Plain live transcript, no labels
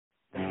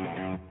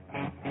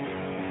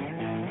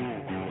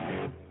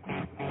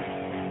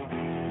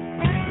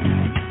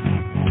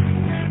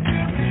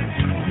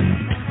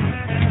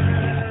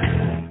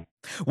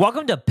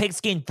Welcome to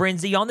Pigskin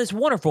Frenzy on this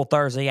wonderful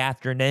Thursday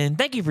afternoon.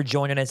 Thank you for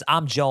joining us.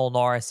 I'm Joel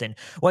Norris, and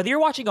whether you're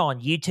watching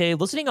on YouTube,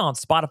 listening on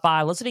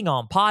Spotify, listening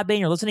on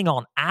Podbean, or listening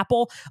on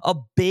Apple, a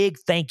big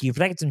thank you for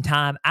taking some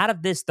time out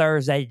of this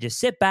Thursday to just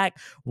sit back,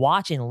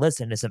 watch, and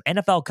listen to some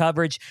NFL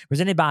coverage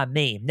presented by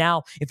me.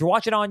 Now, if you're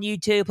watching on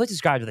YouTube, please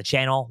subscribe to the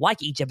channel,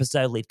 like each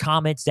episode, leave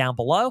comments down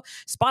below.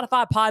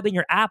 Spotify, Podbean,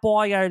 or Apple,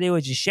 all you got to do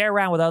is just share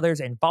around with others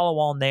and follow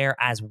on there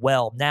as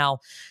well. Now,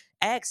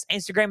 X,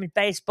 Instagram, and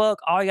Facebook,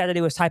 all you got to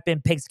do is type in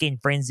Pigskin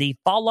Frenzy.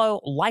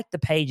 Follow, like the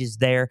pages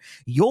there.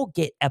 You'll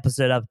get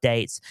episode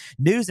updates,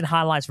 news and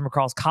highlights from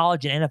across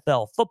college and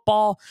NFL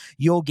football.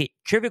 You'll get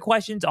trivia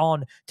questions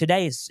on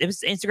today's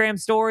Instagram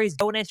stories,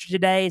 don't answer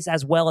today's,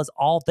 as well as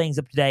all things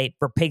up to date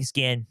for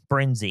Pigskin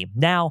Frenzy.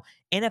 Now,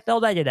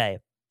 NFL Day today.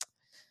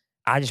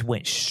 I just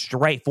went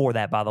straight for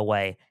that, by the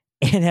way.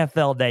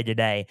 NFL Day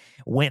today.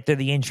 Went through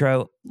the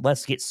intro.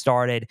 Let's get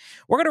started.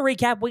 We're going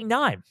to recap Week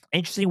 9.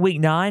 Interesting Week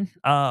 9.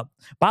 By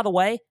the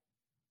way,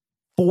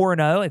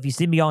 4-0. If you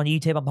see me on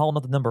YouTube, I'm holding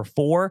up the number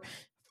 4.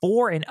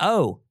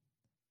 4-0.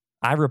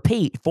 I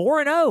repeat,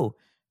 4-0.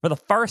 For the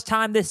first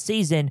time this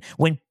season,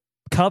 when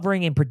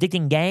covering and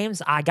predicting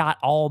games, I got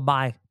all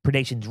my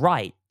predictions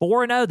right.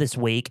 4-0 this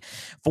week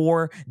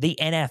for the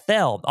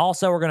NFL.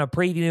 Also, we're going to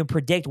preview and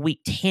predict Week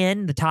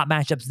 10, the top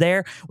matchups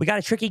there. We got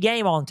a tricky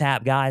game on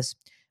tap, guys.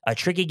 A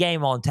tricky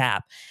game on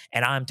tap.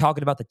 And I'm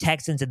talking about the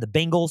Texans and the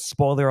Bengals.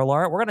 Spoiler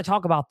alert. We're going to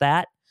talk about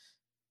that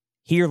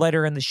here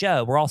later in the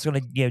show. We're also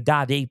going to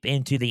dive deep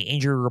into the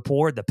injury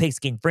report, the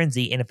Pigskin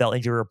Frenzy NFL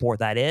Injury Report,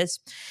 that is,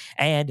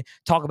 and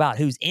talk about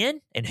who's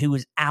in and who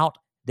is out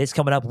this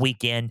coming up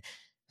weekend.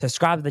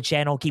 Subscribe to the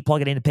channel. Keep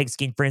plugging into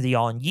Pigskin Frenzy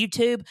on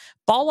YouTube.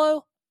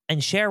 Follow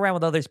and share around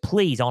with others,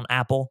 please, on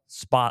Apple,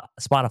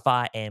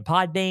 Spotify, and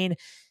Podbean.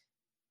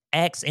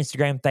 X,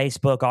 Instagram,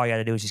 Facebook, all you got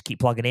to do is just keep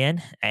plugging in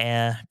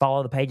and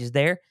follow the pages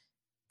there.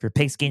 For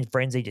Pigskin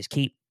Frenzy, just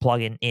keep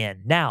plugging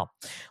in. Now,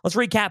 let's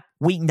recap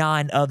Week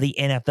 9 of the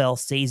NFL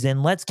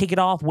season. Let's kick it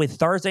off with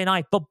Thursday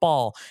Night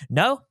Football.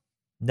 No,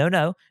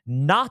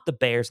 not the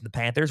Bears and the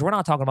Panthers. We're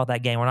not talking about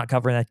that game. We're not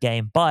covering that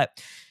game.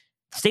 But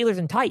Steelers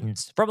and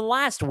Titans from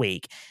last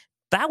week.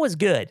 That was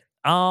good.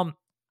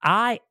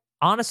 I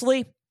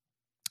honestly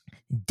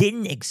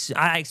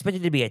I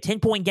expected it to be a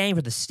 10-point game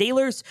for the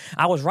Steelers.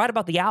 I was right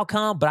about the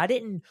outcome, but I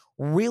didn't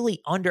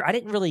really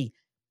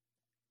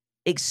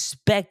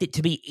expect it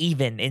to be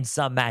even in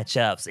some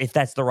matchups, if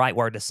that's the right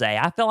word to say.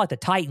 I felt like the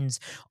Titans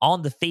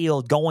on the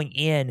field going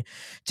in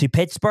to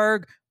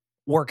Pittsburgh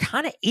were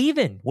kind of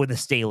even with the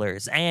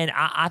Steelers, and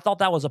I thought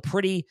that was a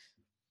pretty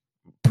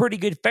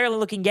good, fairly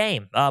looking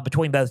game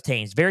between both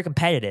teams. Very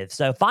competitive.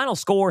 So final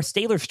score,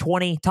 Steelers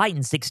 20,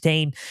 Titans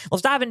 16.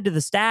 Let's dive into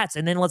the stats,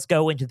 and then let's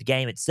go into the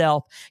game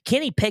itself.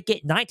 Kenny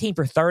Pickett, 19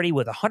 for 30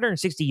 with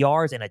 160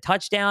 yards and a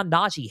touchdown.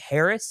 Najee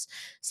Harris,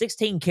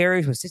 16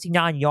 carries with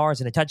 69 yards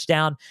and a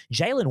touchdown.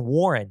 Jaylen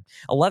Warren,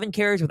 11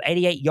 carries with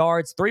 88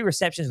 yards, 3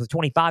 receptions with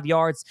 25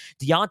 yards.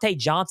 Deontay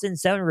Johnson,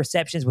 7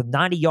 receptions with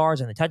 90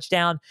 yards and a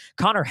touchdown.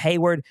 Connor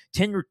Hayward,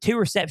 2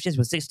 receptions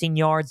with 16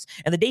 yards.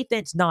 And the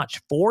defense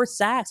notched 4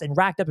 sacks and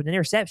racked up an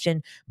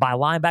interception by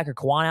linebacker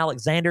Quan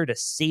Alexander to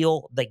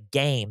seal the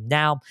game.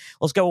 Now,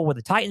 let's go with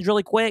the Titans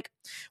really quick.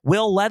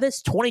 Will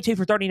Levis, 22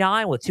 for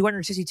 39 with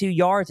 262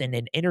 yards and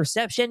an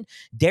interception.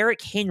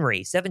 Derrick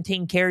Henry,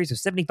 17 carries with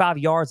 75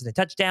 yards and a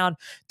touchdown.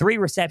 3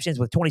 receptions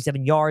with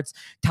 27 yards.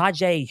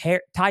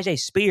 Tyjae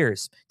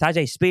Spears,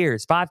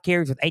 5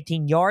 carries with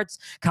 18 yards.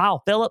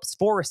 Kyle Phillips,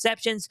 4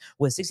 receptions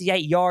with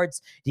 68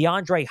 yards.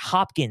 DeAndre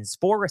Hopkins,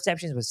 4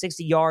 receptions with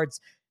 60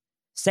 yards.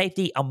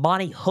 Safety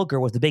Amani Hooker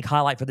was the big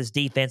highlight for this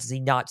defense as he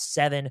notched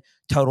 7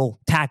 total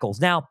tackles.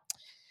 Now,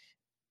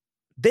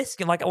 this,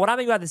 like, what I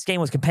mean by this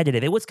game was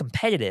competitive. It was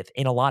competitive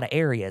in a lot of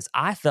areas.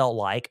 I felt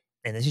like,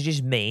 and this is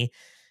just me,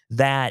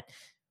 that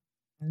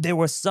there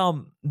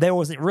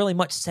wasn't really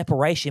much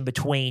separation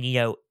between,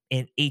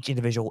 in each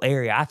individual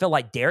area. I feel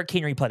like Derrick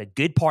Henry played a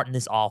good part in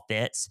this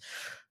offense.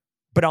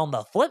 But on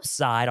the flip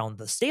side, on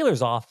the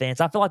Steelers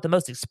offense, I feel like the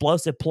most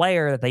explosive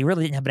player that they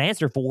really didn't have an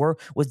answer for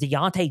was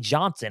Deontay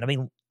Johnson. I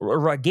mean,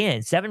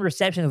 again, 7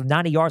 receptions with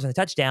 90 yards and a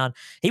touchdown.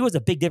 He was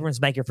a big difference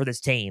maker for this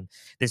team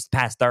this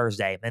past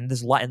Thursday. And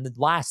the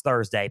last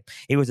Thursday,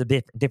 he was a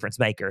big difference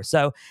maker.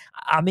 So,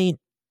 I mean,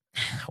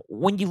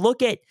 when you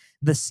look at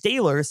the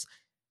Steelers,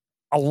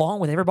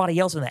 along with everybody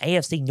else in the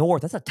AFC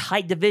North, that's a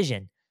tight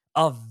division.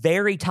 A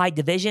very tight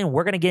division.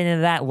 We're going to get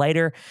into that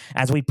later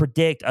as we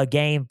predict a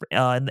game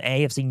in the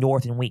AFC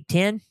North in Week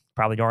 10.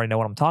 Probably already know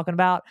what I'm talking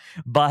about.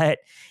 But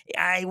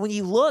when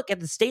you look at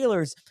the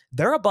Steelers,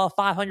 they're above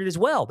 500 as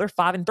well. They're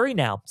 5-3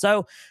 now.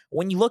 So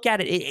when you look at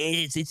it,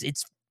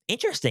 it's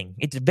interesting.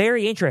 It's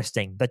very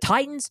interesting. The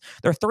Titans,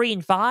 they're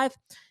 3-5.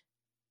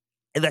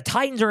 The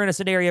Titans are in a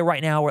scenario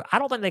right now where I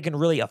don't think they can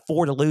really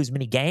afford to lose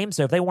many games.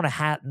 So if they want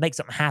to make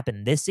something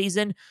happen this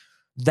season,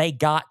 they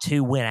got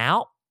to win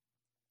out.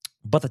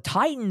 But the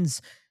Titans,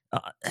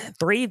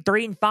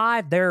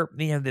 3-5, they're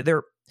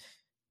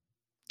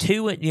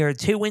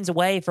 2 wins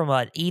away from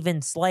an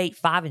even slate,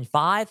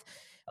 5-5.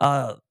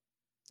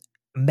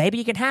 maybe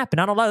it can happen.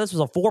 I don't know. This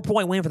was a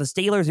 4-point win for the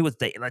Steelers. It was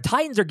the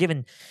Titans are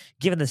giving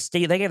the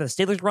they gave the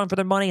Steelers a run for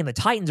their money, and the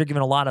Titans are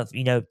giving a lot of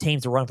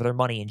teams a run for their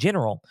money in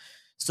general.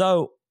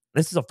 So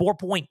this is a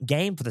 4-point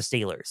game for the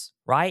Steelers,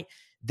 right?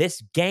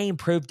 This game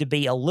proved to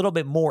be a little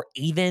bit more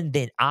even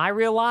than I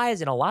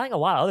realized, and a lot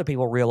of other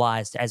people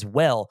realized as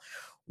well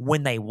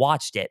when they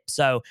watched it.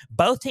 So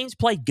both teams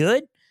played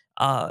good.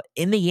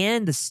 In the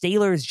end, the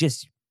Steelers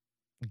just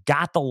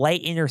got the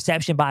late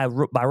interception by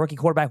rookie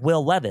quarterback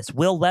Will Levis.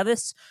 Will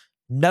Levis,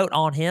 note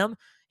on him,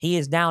 he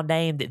is now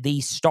named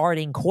the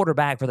starting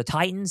quarterback for the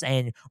Titans,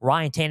 and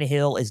Ryan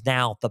Tannehill is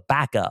now the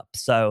backup.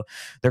 So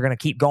they're going to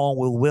keep going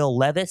with Will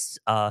Levis.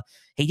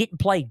 He didn't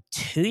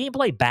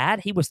play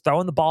bad. He was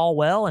throwing the ball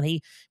well, and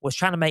he was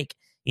trying to make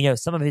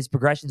some of his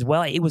progressions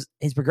well.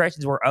 His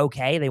progressions were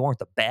okay. They weren't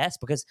the best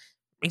because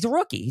he's a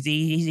rookie.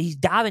 He's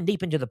diving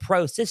deep into the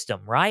pro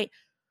system, right?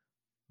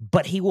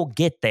 But he will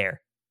get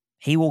there.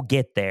 He will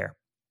get there.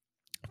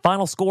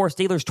 Final score,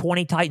 Steelers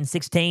 20, Titans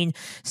 16.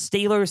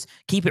 Steelers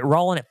keep it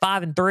rolling at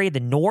 5-3. The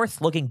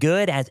North looking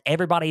good as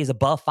everybody is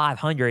above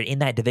 500 in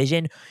that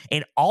division.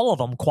 And all of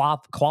them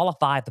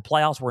qualify, if the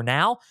playoffs were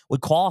now,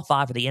 would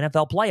qualify for the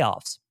NFL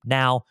playoffs.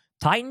 Now,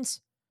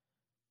 Titans,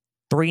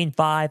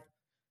 3-5.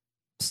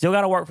 Still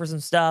got to work for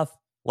some stuff.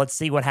 Let's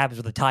see what happens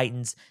with the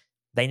Titans.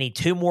 They need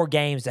 2 more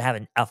games to have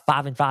a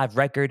 5-5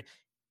 record.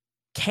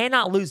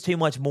 Cannot lose too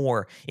much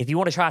more. If you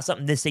want to try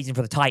something this season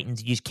for the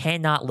Titans, you just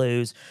cannot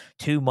lose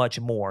too much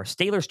more.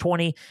 Steelers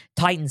 20,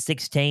 Titans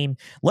 16.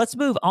 Let's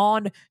move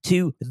on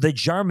to the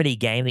Germany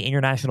game, the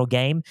international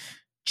game.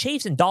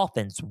 Chiefs and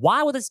Dolphins.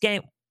 Why was this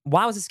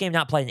game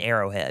not played in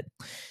Arrowhead?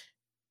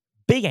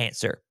 Big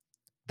answer.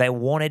 They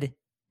wanted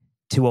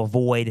to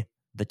avoid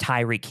the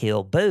Tyreek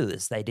Hill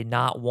boos. They did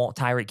not want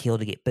Tyreek Hill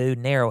to get booed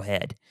in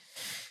Arrowhead.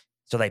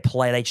 So they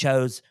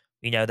chose,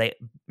 they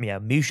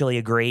mutually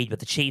agreed, but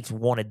the Chiefs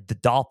wanted the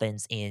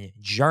Dolphins in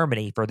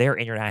Germany for their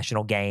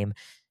international game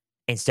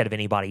instead of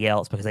anybody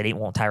else because they didn't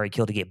want Tyreek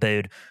Hill to get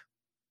booed.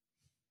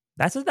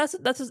 That's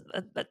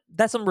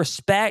some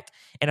respect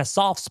and a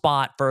soft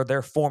spot for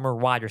their former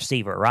wide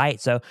receiver,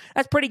 right? So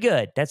that's pretty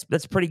good. That's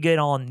pretty good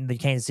on the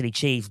Kansas City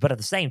Chiefs. But at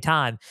the same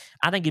time,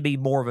 I think it'd be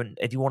more of an,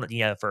 if you want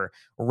it, for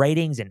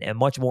ratings and a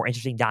much more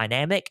interesting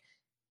dynamic,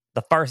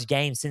 the first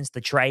game since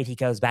the trade, he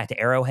goes back to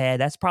Arrowhead.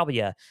 That's probably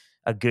a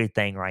good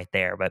thing right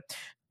there. But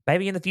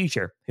maybe in the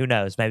future, who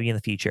knows? Maybe in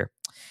the future.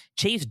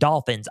 Chiefs,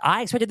 Dolphins.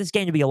 I expected this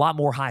game to be a lot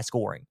more high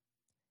scoring.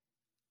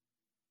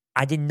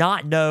 I did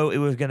not know it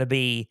was going to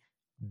be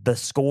the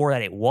score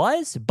that it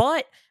was,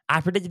 but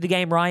I predicted the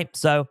game right.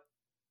 So,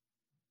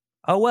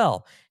 oh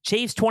well.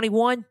 Chiefs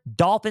 21,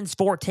 Dolphins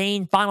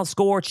 14. Final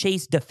score,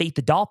 Chiefs defeat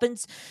the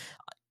Dolphins.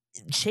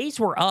 Chiefs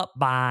were up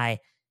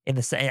by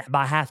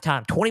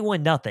halftime,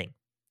 21-0.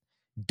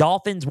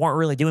 Dolphins weren't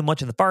really doing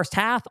much in the first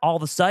half. All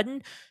of a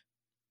sudden,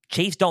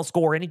 Chiefs don't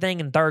score anything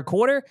in the third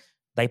quarter.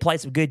 They play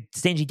some good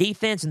stingy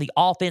defense, and the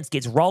offense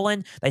gets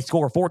rolling. They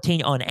score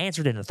 14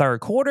 unanswered in the third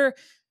quarter.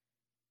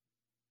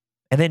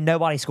 And then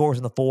nobody scores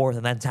in the fourth,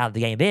 and that's how the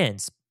game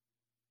ends.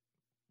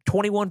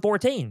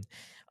 21-14.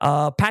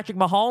 Patrick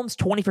Mahomes,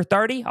 20 for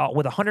 30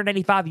 with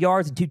 185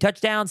 yards and 2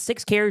 touchdowns,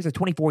 6 carries with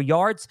 24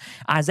 yards.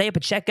 Isaiah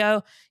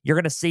Pacheco, you're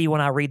going to see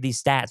when I read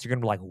these stats, you're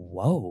going to be like,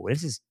 whoa,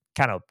 this is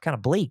kind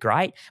of bleak,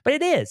 right? But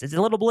it is. It's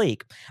a little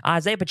bleak.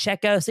 Isaiah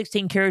Pacheco,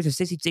 16 carries with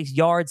 66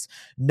 yards.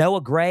 Noah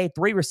Gray,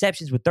 3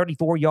 receptions with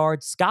 34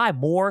 yards. Sky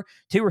Moore,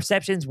 2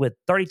 receptions with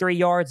 33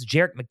 yards.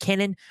 Jerick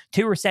McKinnon,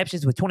 2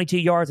 receptions with 22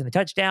 yards and a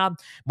touchdown.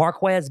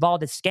 Marquez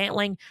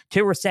Valdes-Scantling,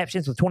 2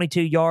 receptions with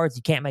 22 yards.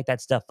 You can't make that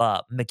stuff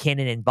up.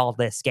 McKinnon and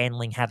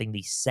Valdes-Scantling having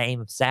the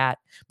same stat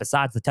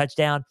besides the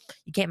touchdown.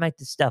 You can't make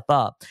this stuff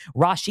up.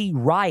 Rashee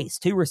Rice,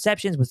 2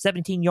 receptions with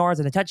 17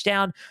 yards and a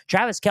touchdown.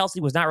 Travis Kelce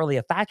was not really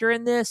a factor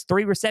in this.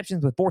 3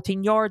 receptions with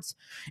 14 yards.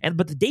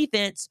 But the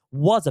defense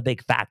was a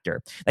big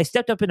factor. They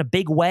stepped up in a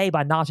big way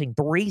by notching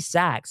 3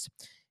 sacks.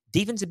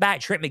 Defensive back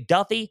Trent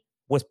McDuffie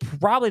was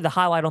probably the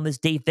highlight on this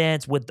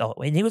defense,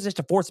 and he was just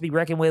a force to be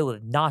reckoned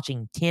with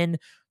notching 10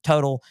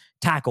 total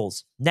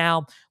tackles.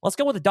 Now, let's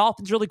go with the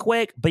Dolphins really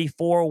quick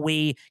before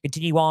we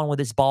continue on with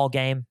this ball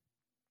game,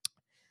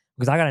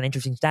 because I got an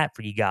interesting stat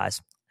for you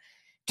guys.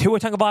 Tua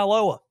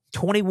Tagovailoa,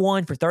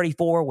 21 for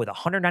 34 with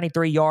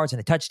 193 yards and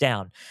a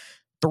touchdown.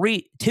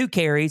 2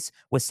 carries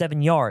with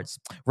 7 yards.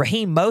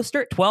 Raheem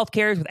Mostert, 12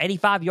 carries with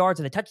 85 yards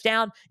and a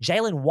touchdown.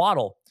 Jalen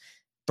Waddle,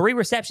 3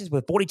 receptions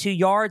with 42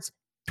 yards,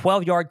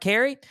 12-yard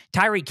carry.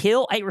 Tyreek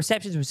Hill, 8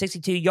 receptions with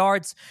 62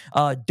 yards.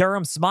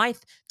 Durham Smythe,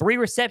 3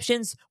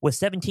 receptions with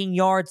 17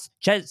 yards.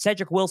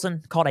 Cedric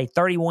Wilson caught a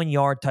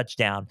 31-yard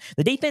touchdown.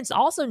 The defense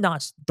also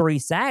notched 3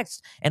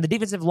 sacks, and the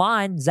defensive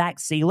line, Zach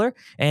Sealer,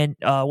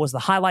 was the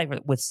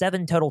highlight with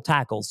 7 total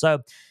tackles. So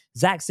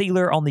Zach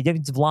Sealer on the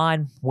defensive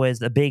line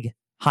was a big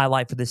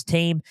highlight for this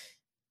team.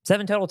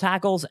 7 total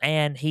tackles,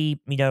 and he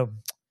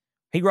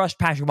rushed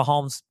Patrick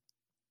Mahomes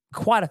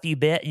quite a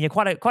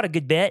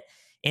good bit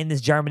in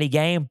this Germany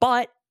game,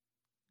 but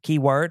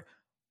the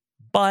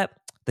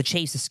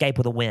Chiefs escape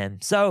with a win.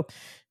 So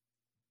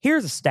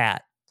here's a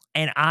stat.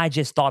 And I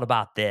just thought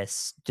about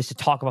this just to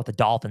talk about the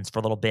Dolphins for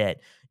a little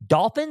bit.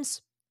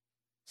 Dolphins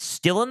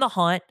still in the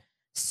hunt,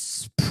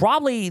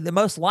 probably the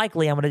most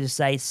likely, I'm going to just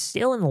say,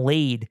 still in the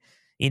lead,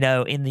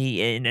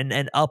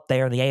 and up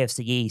there in the AFC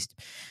East.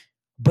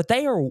 But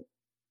they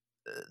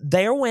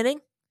are winning,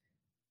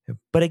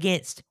 but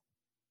against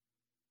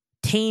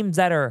teams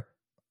that are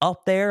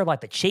up there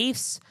like the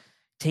Chiefs,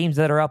 teams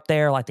that are up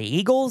there like the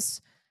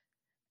Eagles,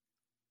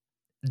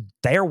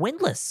 they are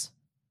winless.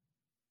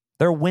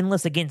 They're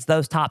winless against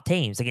those top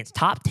teams. Against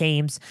top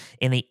teams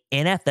in the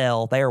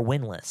NFL, they are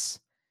winless.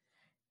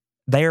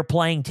 They are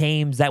playing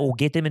teams that will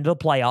get them into the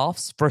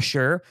playoffs for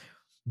sure.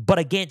 But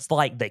against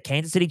like the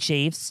Kansas City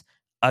Chiefs,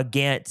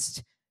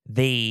 against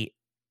the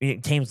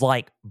teams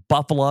like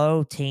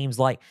Buffalo, teams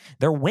like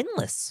they're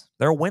winless.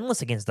 They're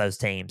winless against those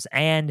teams.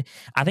 And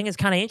I think it's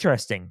kind of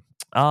interesting.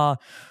 I'm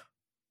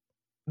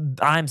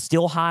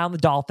still high on the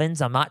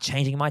Dolphins. I'm not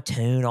changing my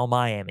tune on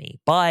Miami.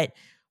 But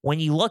when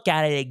you look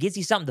at it, it gives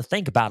you something to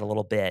think about a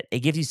little bit. It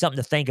gives you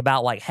something to think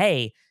about like,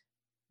 hey,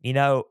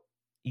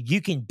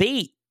 you can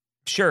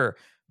sure,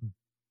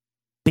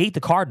 beat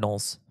the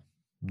Cardinals.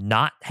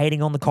 Not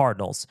hating on the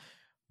Cardinals,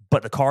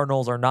 but the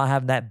Cardinals are not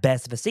having that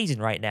best of a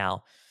season right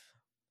now.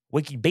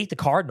 We can beat the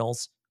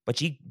Cardinals, but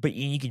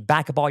you can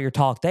back up all your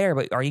talk there,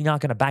 but are you not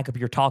going to back up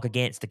your talk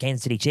against the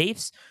Kansas City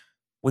Chiefs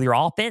with your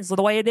offense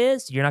the way it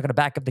is? You're not going to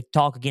back up the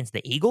talk against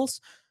the Eagles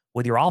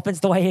with your offense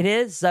the way it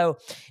is. So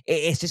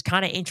it's just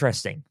kind of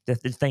interesting to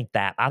think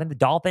that. I think the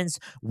Dolphins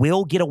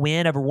will get a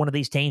win over one of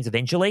these teams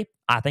eventually.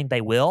 I think they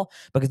will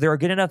because they're a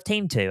good enough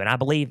team to. And I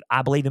believe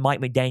in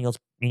Mike McDaniel's,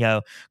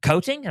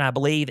 coaching, and I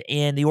believe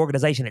in the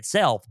organization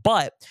itself.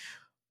 But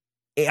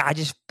I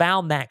just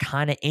found that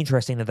kind of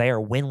interesting that they are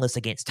winless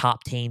against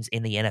top teams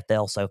in the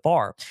NFL so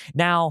far.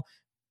 Now,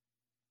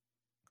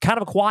 kind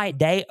of a quiet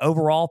day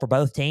overall for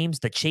both teams.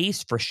 The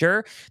Chiefs, for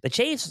sure. The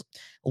Chiefs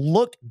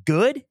looked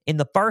good in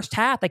the first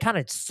half. They kind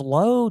of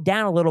slowed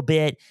down a little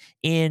bit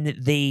in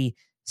the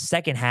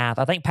second half.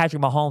 I think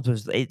Patrick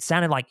Mahomes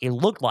it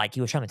looked like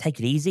he was trying to take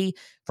it easy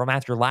from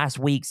after last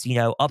week's,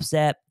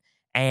 upset.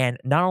 And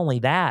not only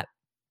that,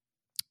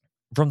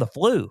 from the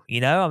flu,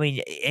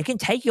 it can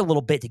take you a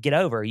little bit to get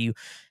over. You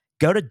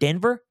go to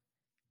Denver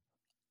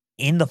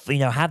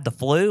have the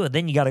flu, and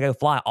then you got to go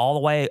fly all the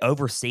way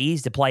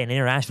overseas to play an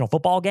international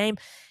football game.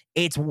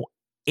 It's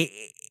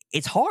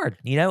hard,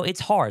 it's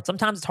hard.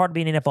 Sometimes it's hard to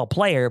be an NFL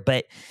player,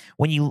 but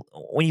when you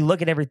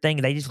look at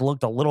everything, they just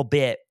looked a little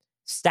bit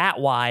stat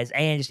wise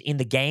and just in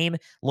the game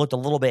looked a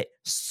little bit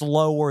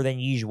slower than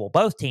usual.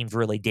 Both teams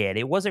really did.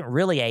 It wasn't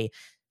really a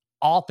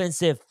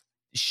offensive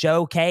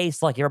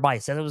showcase like everybody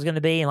said it was going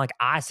to be, and like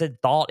I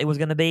thought it was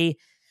going to be.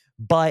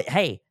 But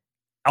hey,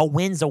 a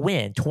win's a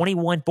win.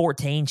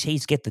 21-14,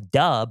 Chiefs get the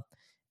dub,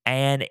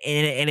 and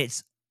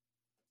it's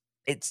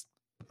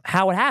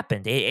how it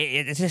happened.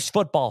 It's just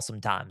football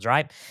sometimes,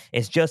 right?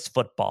 It's just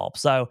football.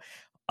 So,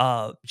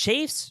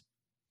 Chiefs,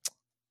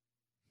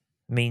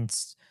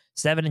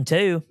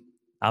 7-2.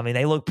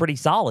 They look pretty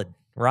solid,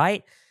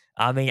 right?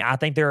 I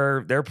think they're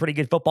a pretty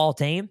good football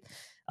team.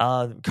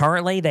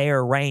 Currently, they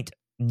are ranked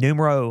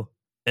numero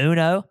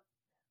uno,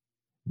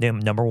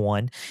 number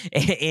one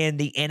in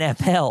the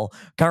NFL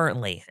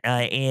currently.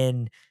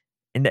 And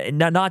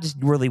not just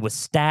really with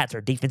stats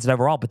or defensive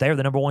overall, but they're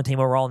the number one team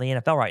overall in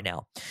the NFL right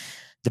now.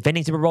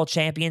 Defending Super Bowl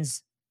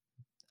champions,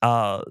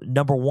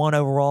 number one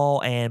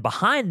overall, and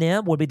behind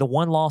them would be the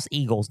one-loss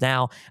Eagles.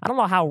 Now, I don't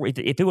know how if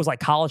it was like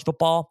college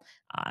football,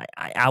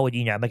 I would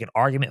make an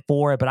argument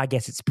for it, but I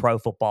guess it's pro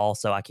football,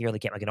 so I really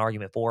can't make an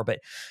argument for it. But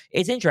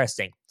it's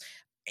interesting,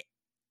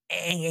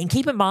 and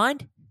keep in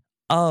mind,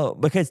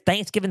 because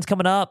Thanksgiving's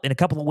coming up in a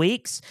couple of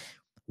weeks,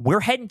 we're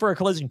heading for a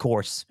collision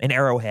course in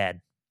Arrowhead.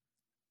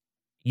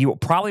 You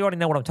probably already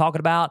know what I'm talking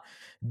about.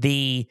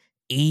 The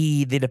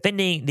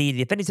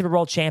defending Super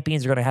Bowl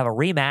champions are going to have a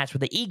rematch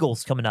with the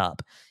Eagles coming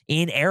up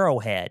in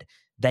Arrowhead.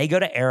 They go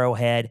to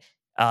Arrowhead.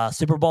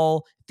 Super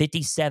Bowl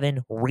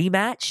 57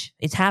 rematch.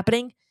 It's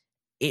happening.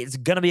 It's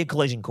going to be a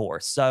collision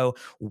course. So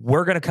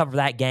we're going to cover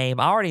that game.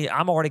 I'm already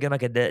going to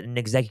make an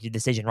executive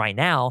decision right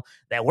now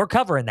that we're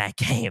covering that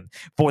game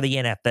for the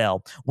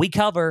NFL. We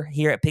cover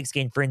here at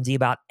Pigskin Frenzy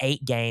about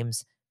 8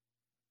 games.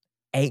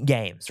 8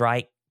 games,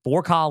 right?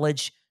 4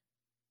 college,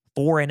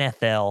 4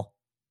 NFL,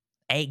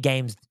 8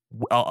 games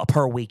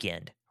per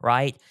weekend,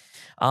 right?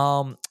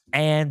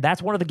 And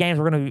that's one of the games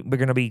we're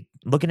gonna be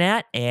looking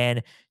at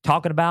and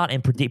talking about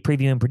and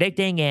previewing,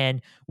 predicting,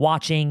 and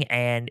watching,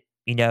 and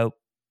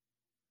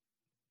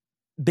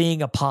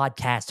being a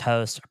podcast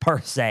host per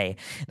se.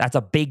 That's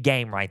a big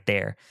game right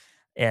there.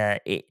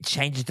 It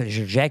changes the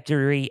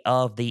trajectory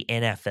of the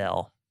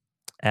NFL.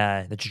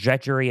 The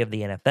trajectory of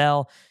the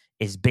NFL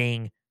is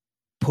being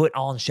put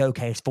on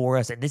showcase for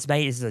us, and this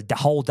is a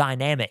whole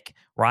dynamic,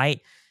 right?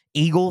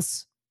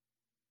 Eagles,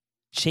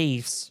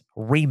 Chiefs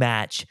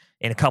rematch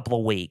in a couple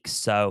of weeks.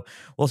 So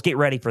let's get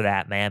ready for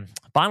that, man.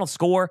 Final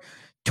score,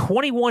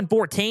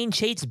 21-14.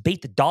 Chiefs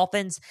beat the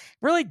Dolphins.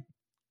 Really,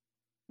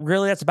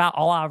 that's about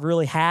all I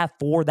really have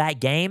for that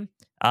game.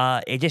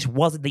 It just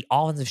wasn't the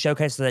offensive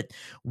showcase that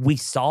we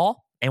saw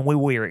and we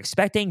were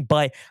expecting,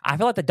 but I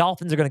feel like the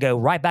Dolphins are going to go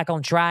right back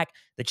on track.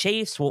 The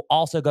Chiefs will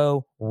also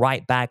go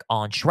right back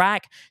on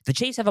track. The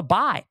Chiefs have a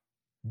bye.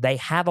 They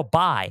have a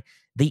bye.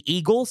 The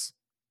Eagles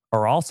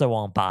are also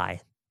on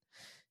bye.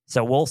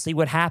 So we'll see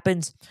what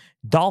happens.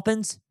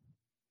 Dolphins,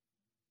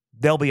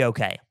 they'll be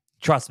okay.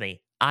 Trust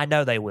me. I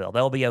know they will.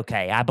 They'll be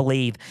okay. I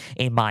believe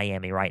in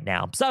Miami right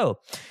now. So,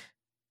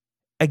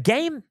 a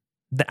game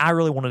that I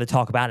really wanted to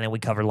talk about, and we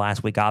covered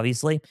last week,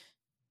 obviously,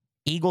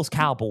 Eagles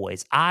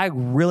Cowboys. I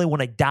really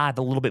want to dive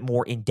a little bit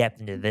more in depth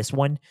into this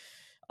one,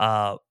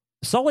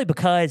 solely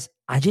because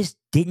I just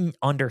didn't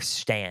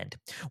understand.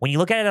 When you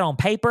look at it on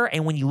paper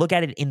and when you look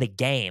at it in the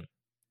game,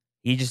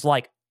 you just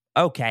like,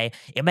 okay,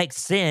 it makes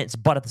sense,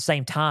 but at the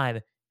same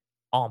time,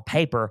 on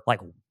paper, like,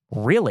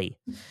 really?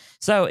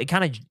 So it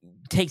kind of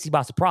takes you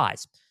by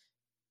surprise.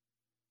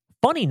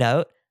 Funny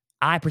note,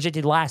 I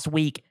projected last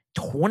week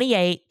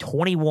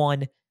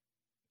 28-21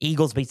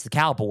 Eagles beats the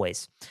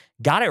Cowboys.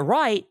 Got it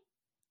right,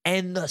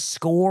 and the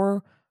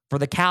score for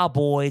the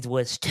Cowboys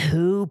was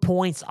 2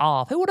 points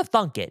off. Who would have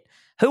thunk it?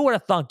 Who would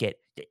have thunk it?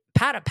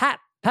 Pat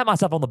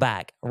myself on the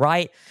back,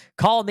 right?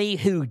 Call me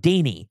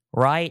Houdini,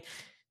 right?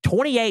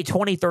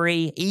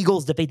 28-23,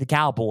 Eagles defeat the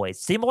Cowboys.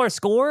 Similar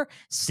score,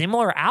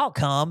 similar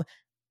outcome.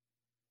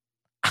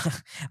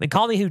 I mean,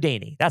 call me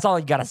Houdini. That's all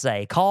you got to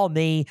say. Call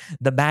me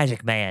the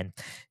magic man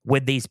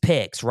with these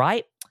picks,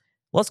 right?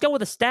 Let's go with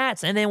the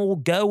stats, and then we'll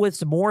go with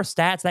some more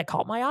stats that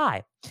caught my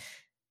eye.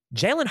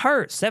 Jalen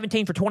Hurts,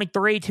 17 for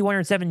 23,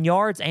 207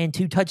 yards and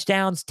 2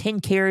 touchdowns, 10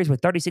 carries with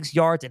 36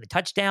 yards and a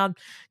touchdown.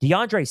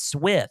 DeAndre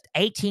Swift,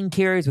 18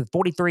 carries with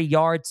 43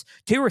 yards,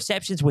 2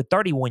 receptions with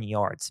 31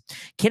 yards.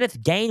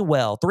 Kenneth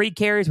Gainwell, 3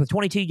 carries with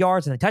 22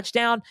 yards and a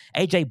touchdown.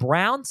 A.J.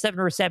 Brown, 7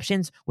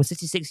 receptions with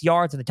 66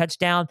 yards and a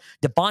touchdown.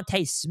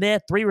 Devontae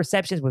Smith, 3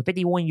 receptions with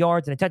 51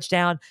 yards and a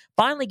touchdown.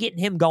 Finally getting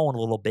him going a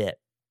little bit.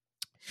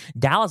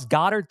 Dallas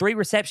Goedert, 3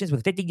 receptions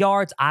with 50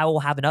 yards. I will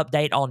have an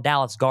update on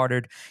Dallas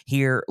Goedert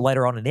here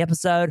later on in the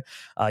episode.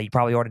 You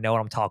probably already know what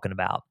I'm talking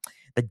about.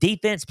 The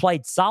defense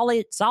played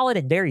solid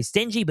and very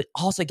stingy, but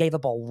also gave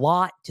up a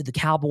lot to the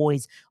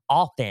Cowboys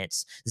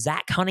offense.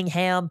 Zach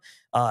Cunningham,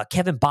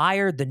 Kevin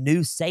Byard, the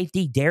new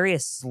safety,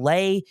 Darius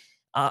Slay,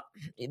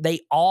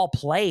 they all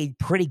played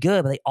pretty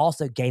good, but they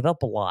also gave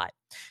up a lot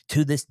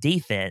to this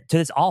defense, to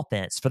this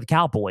offense for the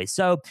Cowboys.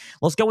 So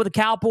let's go with the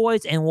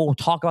Cowboys, and we'll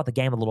talk about the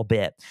game a little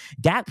bit.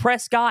 Dak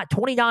Prescott,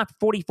 29 for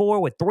 44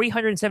 with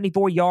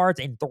 374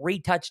 yards and 3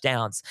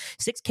 touchdowns,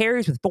 6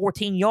 carries with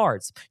 14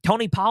 yards.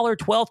 Tony Pollard,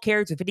 12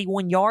 carries with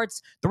 51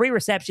 yards, 3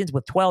 receptions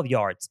with 12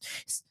 yards.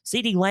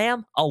 CeeDee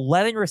Lamb,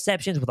 11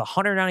 receptions with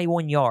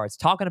 191 yards.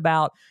 Talking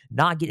about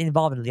not getting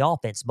involved in the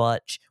offense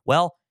much.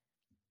 Well,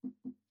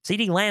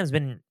 CeeDee Lamb's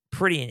been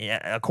pretty,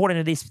 according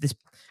to this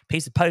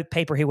piece of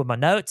paper here with my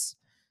notes,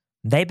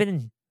 they've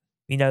been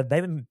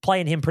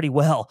playing him pretty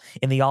well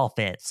in the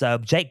offense. So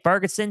Jake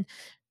Ferguson,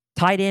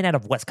 tight end out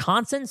of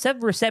Wisconsin,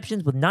 7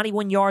 receptions with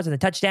 91 yards and a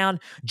touchdown.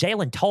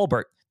 Jalen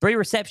Tolbert, 3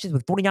 receptions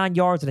with 49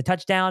 yards and a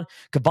touchdown.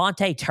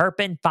 Kevontae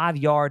Turpin,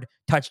 5-yard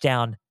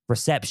touchdown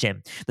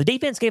reception. The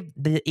defense gave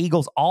the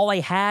Eagles all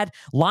they had.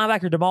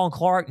 Linebacker Damone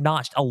Clark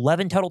notched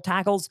 11 total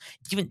tackles.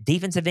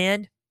 Defensive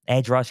end,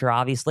 edge rusher,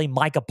 obviously,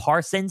 Micah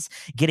Parsons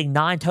getting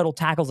 9 total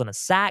tackles and a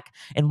sack,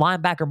 and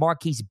linebacker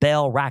Marquise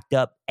Bell racked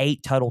up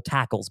 8 total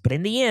tackles. But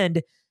in the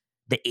end,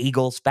 the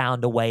Eagles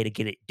found a way to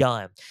get it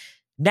done.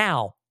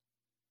 Now,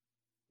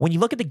 when you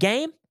look at the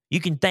game, you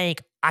can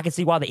think, I can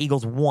see why the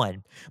Eagles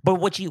won. But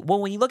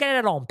when you look at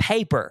it on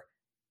paper,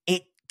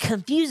 it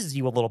confuses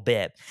you a little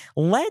bit.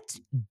 Let's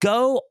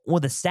go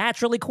with the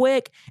stats really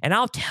quick, and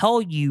I'll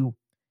tell you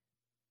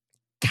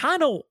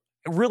kind of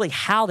really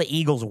how the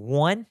Eagles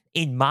won,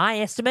 in my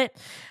estimate.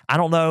 I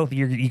don't know if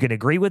you can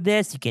agree with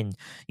this. You can,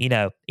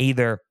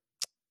 either,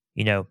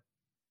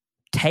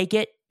 take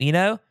it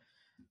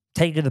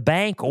to the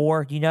bank,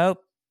 or,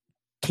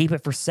 keep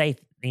it for safe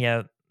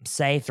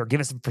or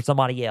give it for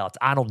somebody else.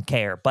 I don't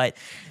care. But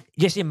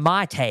just in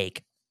my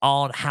take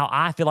on how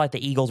I feel like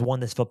the Eagles won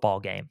this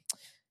football game.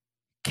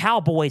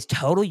 Cowboys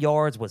total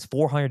yards was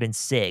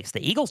 406.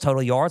 The Eagles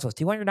total yards was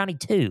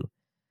 292.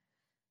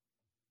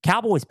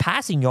 Cowboys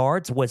passing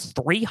yards was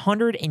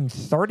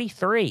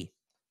 333.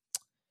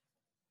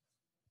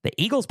 The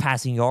Eagles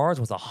passing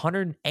yards was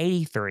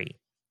 183.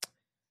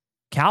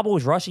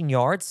 Cowboys rushing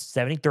yards,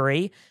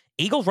 73.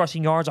 Eagles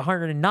rushing yards,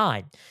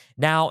 109.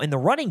 Now, in the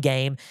running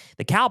game,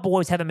 the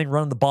Cowboys haven't been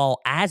running the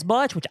ball as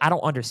much, which I don't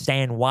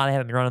understand why they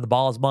haven't been running the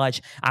ball as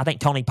much. I think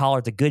Tony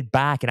Pollard's a good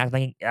back, and I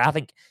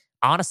think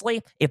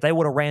honestly, if they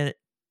would have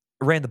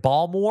ran the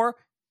ball more,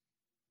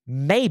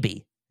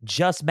 maybe,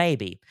 just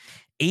maybe.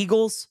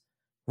 Eagles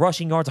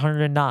rushing yards,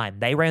 109.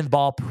 They ran the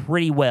ball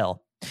pretty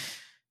well.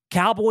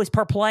 Cowboys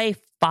per play,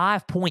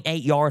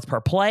 5.8 yards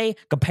per play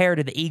compared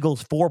to the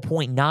Eagles'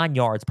 4.9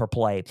 yards per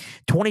play.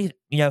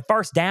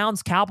 First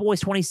downs, Cowboys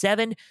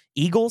 27,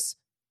 Eagles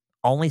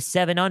only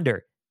 7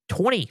 under,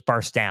 20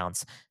 first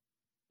downs.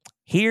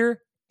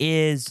 Here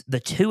is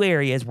the 2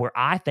 areas where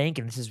I think,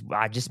 and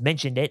I just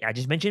mentioned it, I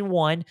just mentioned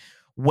one,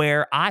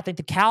 where I think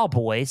the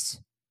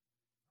Cowboys,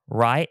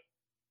 right,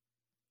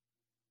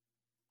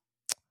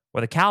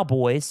 where the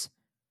Cowboys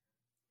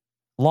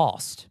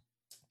lost.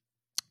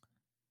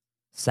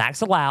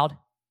 Sacks allowed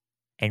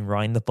and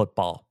running the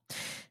football.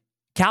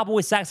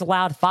 Cowboys sacks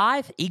allowed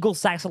 5, Eagles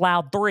sacks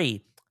allowed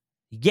 3.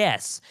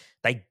 Yes,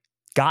 they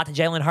got to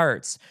Jalen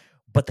Hurts,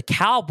 but the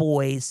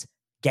Cowboys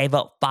gave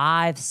up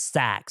 5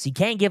 sacks. You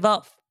can't give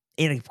up,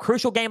 in a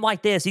crucial game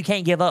like this, you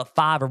can't give up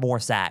 5 or more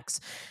sacks.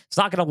 It's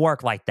not going to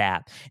work like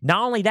that.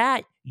 Not only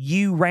that,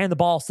 you ran the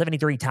ball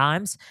 73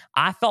 times.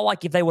 I felt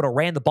like if they would have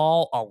ran the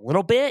ball a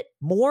little bit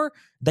more,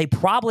 they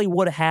probably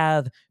would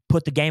have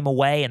put the game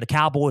away and the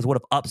Cowboys would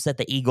have upset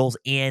the Eagles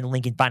in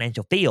Lincoln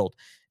Financial Field.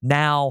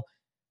 Now,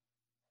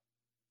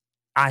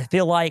 I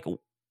feel like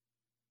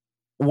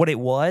what it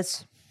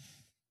was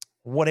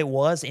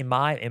in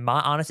my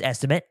honest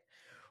estimate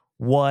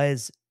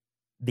was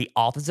the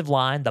offensive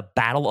line, the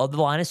battle of the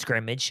line of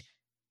scrimmage,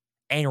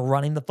 and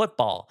running the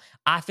football.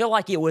 I feel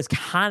like it was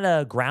kind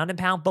of ground and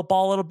pound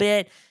football a little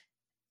bit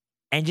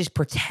and just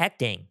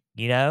protecting,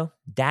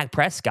 Dak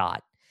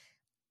Prescott.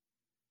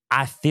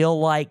 I feel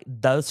like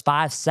those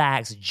 5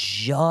 sacks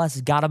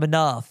just got him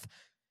enough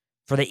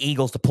for the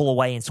Eagles to pull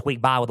away and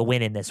squeak by with a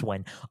win in this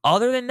one.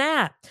 Other than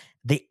that,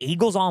 the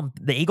Eagles on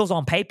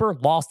paper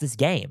lost this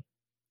game.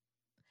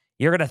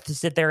 You're going to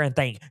sit there and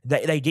think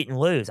they didn't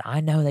lose. I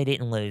know they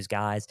didn't lose,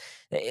 guys.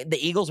 The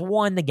Eagles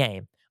won the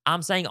game.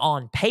 I'm saying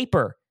on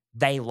paper,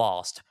 they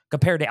lost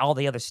compared to all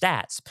the other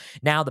stats.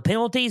 Now, the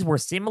penalties were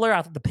similar.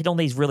 I think the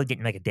penalties really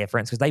didn't make a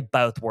difference because they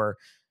both were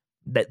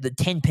the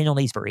 10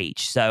 penalties for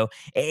each. So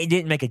it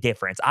didn't make a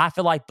difference. I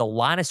feel like the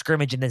line of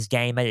scrimmage in this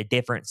game made a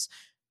difference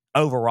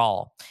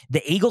overall.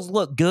 The Eagles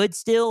look good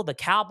still. The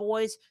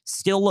Cowboys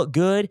still look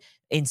good.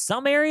 In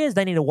some areas,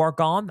 they need to work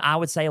on. I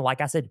would say,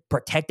 like I said,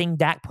 protecting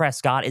Dak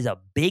Prescott is a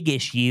big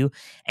issue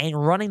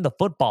and running the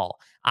football.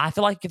 I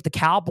feel like if the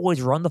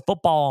Cowboys run the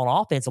football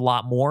on offense a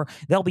lot more,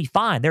 they'll be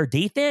fine. Their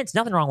defense,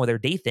 nothing wrong with their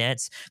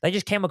defense. They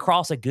just came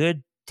across a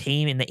good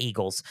team in the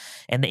Eagles.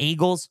 And the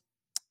Eagles,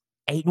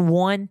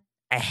 8-1,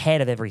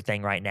 ahead of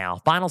everything right now.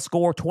 Final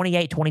score,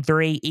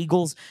 28-23.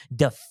 Eagles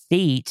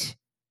defeat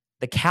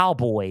the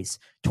Cowboys,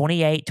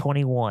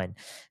 28-21.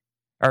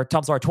 Or,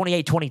 I'm sorry,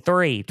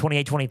 28-23.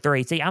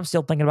 28-23. See, I'm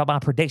still thinking about my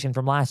prediction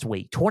from last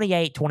week.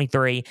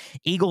 28-23.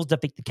 Eagles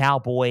defeat the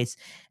Cowboys.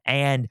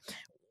 And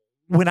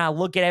when I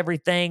look at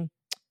everything,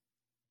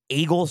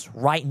 Eagles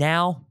right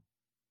now,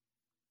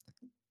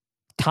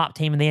 top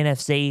team in the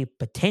NFC,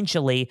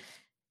 potentially,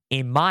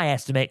 in my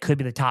estimate, could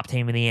be the top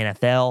team in the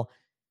NFL.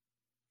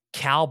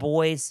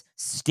 Cowboys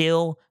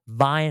still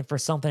vying for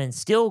something and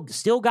still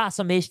got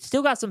some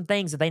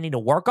things that they need to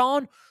work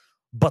on,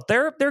 but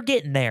they're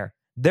getting there.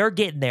 They're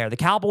getting there. The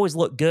Cowboys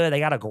look good. They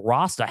got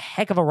a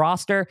heck of a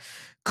roster.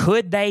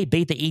 Could they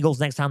beat the Eagles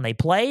next time they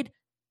played?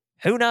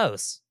 Who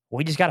knows?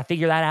 We just got to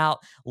figure that out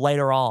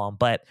later on.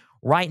 But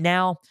right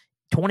now,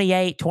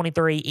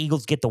 28-23,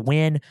 Eagles get the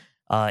win.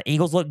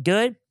 Eagles look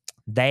good.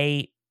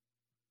 They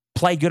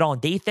played good on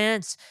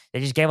defense. They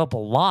just gave up a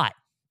lot.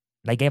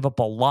 They gave up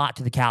a lot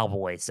to the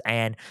Cowboys,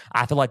 and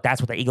I feel like that's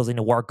what the Eagles need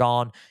to work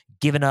on,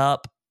 giving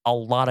up a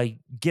lot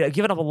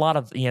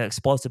of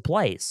explosive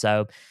plays.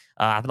 So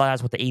I feel like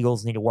that's what the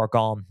Eagles need to work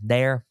on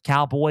there.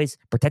 Cowboys,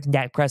 protecting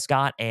Dak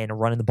Prescott and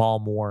running the ball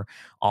more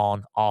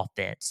on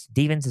offense.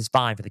 Defense is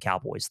fine for the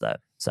Cowboys, though.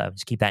 So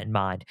just keep that in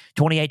mind.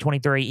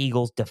 28-23,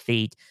 Eagles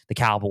defeat the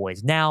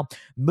Cowboys. Now,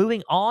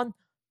 moving on,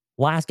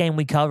 last game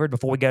we covered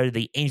before we go to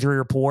the injury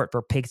report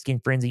for Pigskin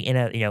Frenzy,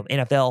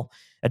 NFL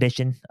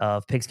edition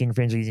of Pigskin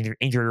Frenzy's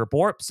injury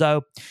report.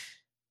 So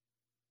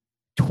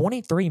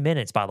 23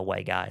 minutes, by the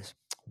way, guys.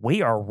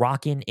 We are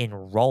rocking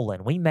and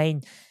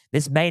rolling.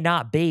 This may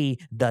not be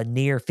the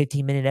near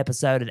 15-minute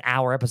episode, an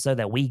hour episode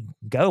that we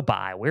go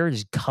by. We're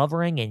just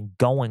covering and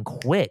going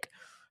quick,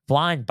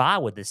 flying by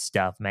with this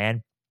stuff,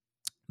 man.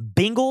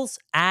 Bengals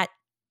at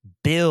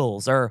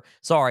Bengals,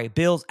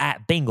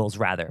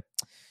 rather.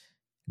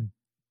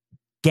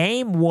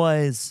 Game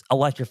was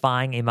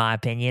electrifying, in my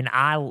opinion.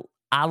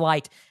 I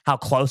liked how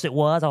close it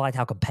was. I liked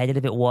how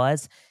competitive it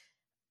was.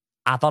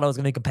 I thought it was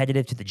going to be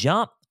competitive to the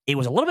jump. It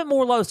was a little bit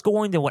more low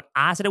scoring than what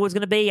I said it was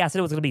going to be. I said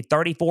it was going to be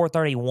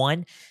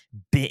 34-31.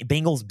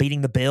 Bengals beating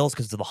the Bills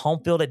because of the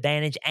home field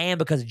advantage and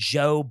because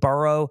Joe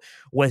Burrow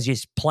was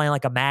just playing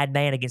like a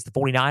madman against the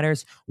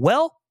 49ers.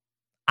 Well,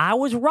 I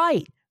was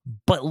right,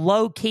 but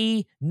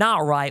low-key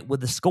not right with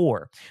the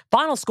score.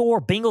 Final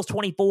score, Bengals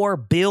 24,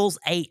 Bills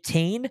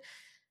 18.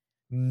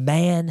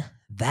 Man,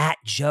 that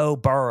Joe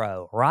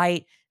Burrow,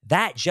 right?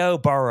 That Joe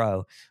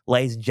Burrow,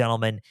 ladies and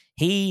gentlemen,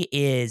 he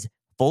is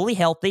fully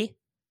healthy.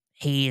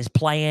 He is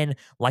playing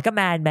like a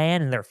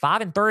madman, and they're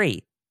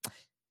 5-3.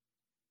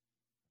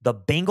 The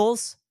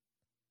Bengals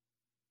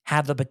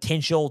have the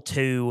potential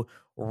to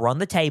run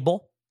the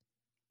table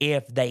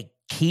if they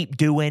keep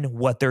doing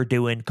what they're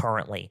doing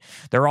currently.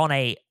 They're on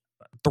a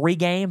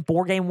 4-game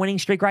winning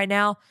streak right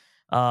now.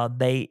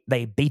 They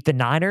beat the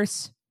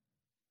Niners.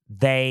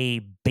 They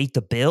beat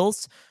the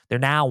Bills. They're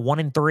now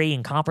 1-3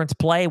 in conference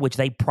play, which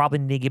they probably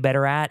need to get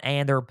better at,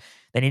 and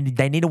they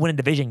need to win a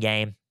division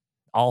game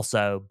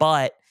also.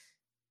 But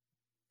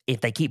if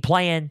they keep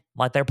playing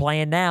like they're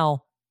playing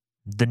now,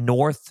 The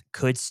North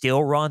could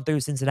still run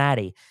through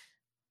Cincinnati.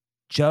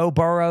 Joe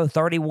Burrow,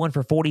 31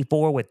 for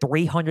 44 with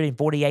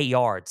 348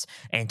 yards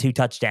and 2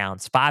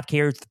 touchdowns, 5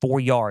 carries,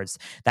 4 yards.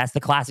 That's the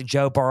classic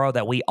Joe Burrow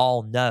that we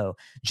all know.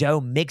 Joe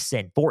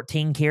Mixon,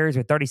 14 carries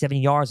with 37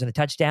 yards and a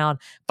touchdown,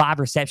 5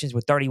 receptions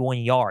with 31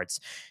 yards.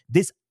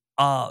 This,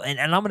 and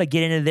I'm going to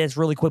get into this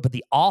really quick, but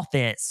the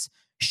offense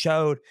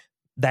showed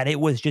that it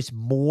was just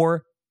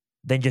more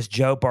than just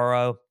Joe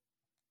Burrow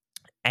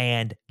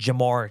and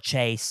Jamar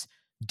Chase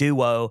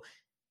duo.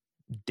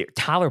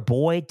 Tyler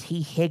Boyd,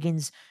 T.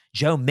 Higgins,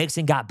 Joe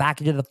Mixon got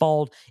back into the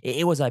fold.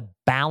 It was a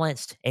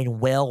balanced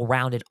and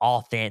well-rounded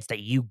offense that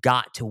you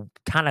got to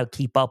kind of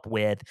keep up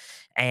with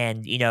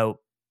and,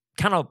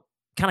 kind of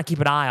keep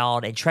an eye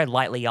on and tread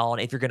lightly on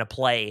if you're going to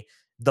play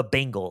the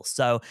Bengals.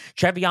 So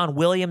Trevion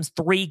Williams,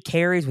 3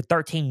 carries with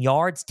 13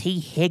 yards.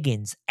 T.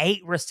 Higgins,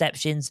 8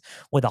 receptions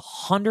with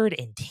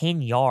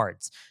 110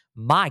 yards.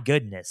 My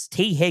goodness,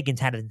 T.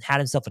 Higgins had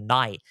himself a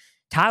night.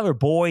 Tyler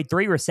Boyd,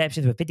 3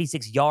 receptions with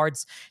 56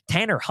 yards.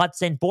 Tanner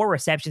Hudson, 4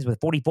 receptions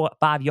with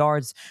 45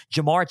 yards.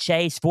 Jamar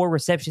Chase, 4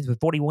 receptions with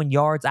 41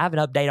 yards. I have an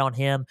update on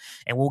him,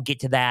 and we'll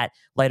get to that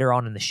later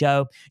on in the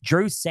show.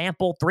 Drew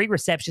Sample, 3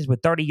 receptions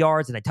with 30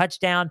 yards and a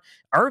touchdown.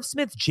 Irv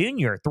Smith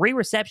Jr., 3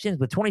 receptions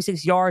with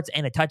 26 yards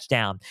and a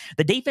touchdown.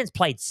 The defense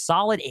played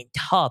solid and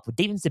tough with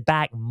defensive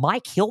back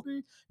Mike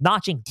Hilton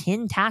notching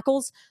 10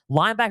 tackles,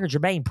 linebacker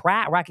Jermaine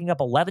Pratt racking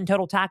up 11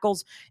 total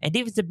tackles, and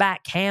defensive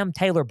back Cam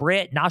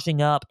Taylor-Britt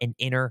notching up an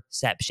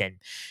interception.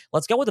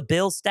 Let's go with the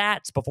Bills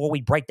stats before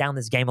we break down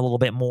this game a little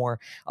bit more.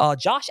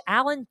 Josh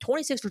Allen,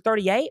 26 for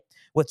 38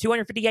 with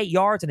 258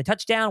 yards and a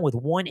touchdown with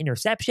 1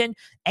 interception,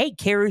 8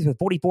 carries with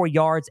 44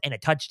 yards and a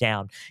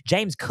touchdown.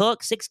 James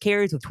Cook, 6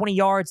 carries with 20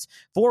 yards,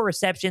 4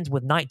 receptions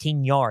with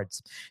 19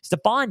 yards.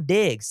 Stephon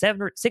Diggs,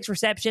 6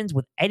 receptions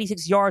with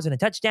 86 yards and a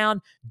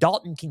touchdown.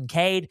 Dalton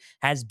Kincaid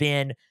has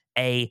been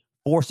a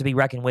force to be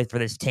reckoned with for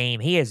this team.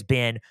 He has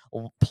been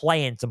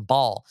playing some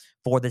ball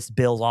for this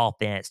Bills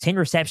offense. 10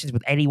 receptions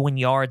with 81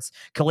 yards.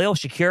 Khalil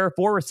Shakir,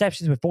 4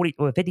 receptions with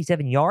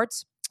 57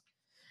 yards.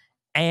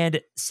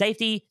 And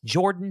safety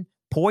Jordan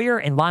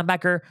Poyer and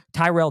linebacker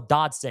Tyrell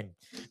Dodson.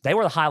 They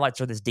were the highlights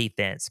for this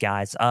defense,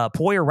 guys.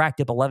 Poyer racked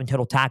up 11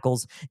 total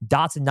tackles.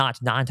 Dodson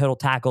notched 9 total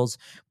tackles.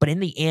 But in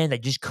the end, they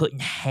just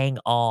couldn't hang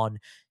on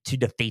to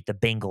defeat the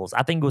Bengals.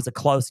 I think it was a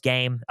close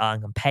game,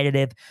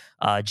 competitive.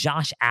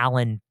 Josh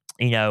Allen,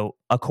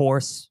 of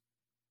course,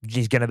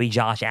 he's going to be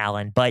Josh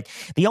Allen. But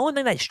the only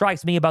thing that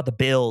strikes me about the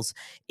Bills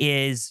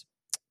is,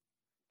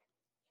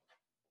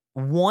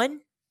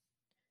 one,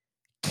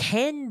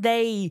 can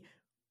they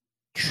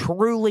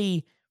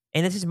truly,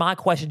 and this is my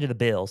question to the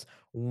Bills,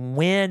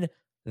 when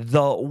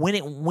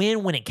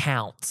it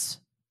counts,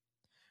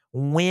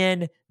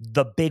 when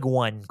the big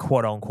one,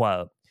 quote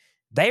unquote,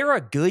 they are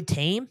a good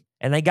team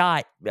and they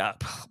got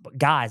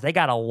guys, they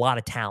got a lot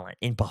of talent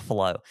in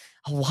Buffalo,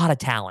 a lot of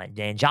talent.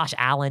 And Josh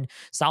Allen,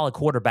 solid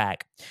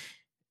quarterback.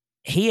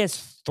 He has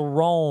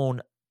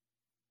thrown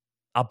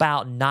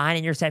about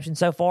 9 interceptions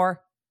so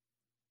far,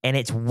 and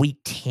it's week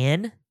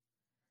 10.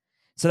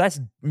 So that's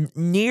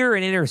near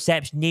an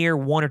interception, near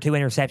 1 or 2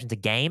 interceptions a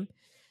game.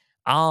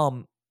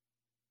 And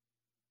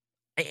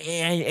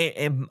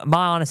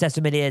my honest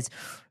estimate is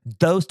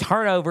those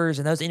turnovers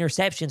and those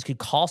interceptions could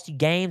cost you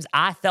games.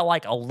 I felt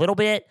like a little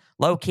bit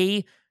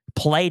low-key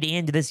played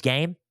into this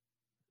game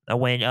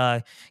when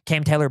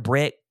Cam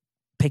Taylor-Britt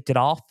picked it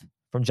off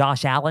from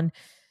Josh Allen.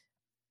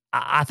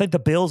 I think the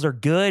Bills are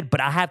good, but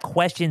I have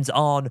questions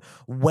on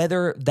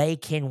whether they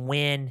can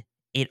win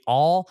it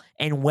all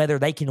and whether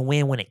they can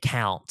win when it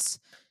counts.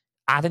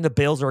 I think the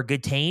Bills are a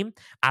good team.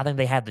 I think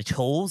they have the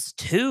tools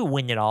to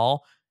win it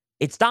all.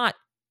 It's not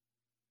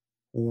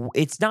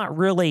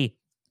really,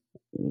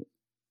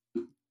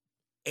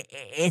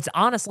 it's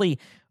honestly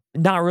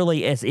not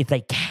really as if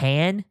they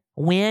can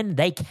win.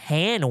 They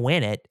can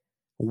win it.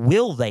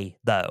 Will they,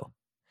 though?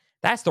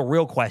 That's the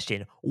real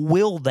question.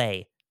 Will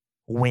they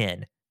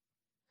win?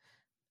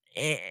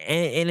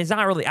 And it's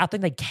not really, I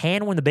think they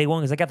can win the big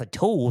one because they got the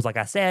tools, like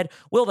I said.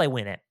 Will they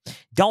win it?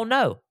 Don't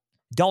know.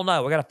 We're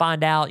going to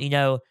find out,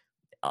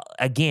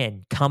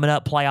 again, coming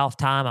up playoff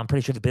time. I'm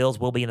pretty sure the Bills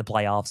will be in the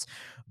playoffs.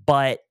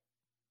 But,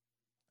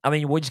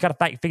 we just got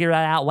to figure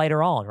that out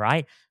later on,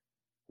 right?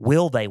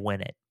 Will they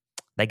win it?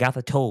 They got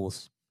the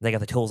tools. They got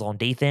the tools on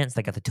defense.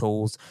 They got the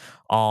tools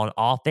on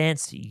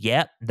offense.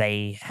 Yep,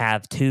 they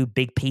have 2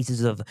 big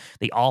pieces of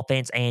the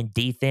offense and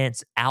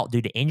defense out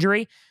due to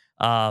injury.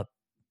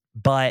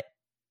 But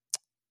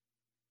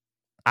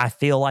I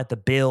feel like the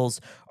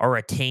Bills are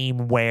a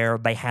team where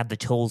they have the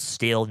tools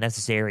still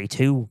necessary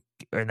to,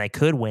 and they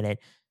could win it.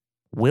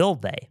 Will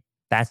they?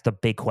 That's the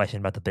big question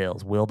about the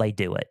Bills. Will they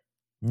do it?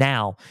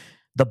 Now,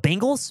 the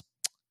Bengals,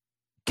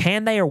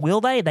 can they or will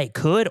they? They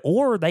could,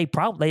 or they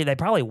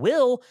probably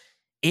will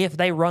if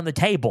they run the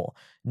table.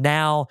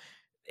 Now,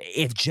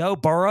 if Joe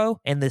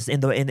Burrow and this in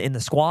the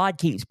squad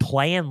keeps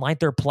playing like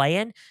they're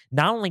playing,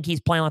 not only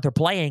keeps playing like they're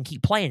playing,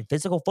 keep playing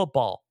physical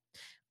football.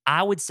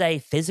 I would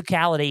say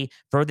physicality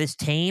for this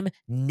team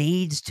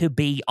needs to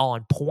be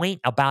on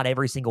point about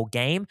every single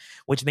game,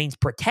 which means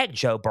protect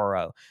Joe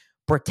Burrow.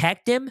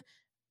 Protect him.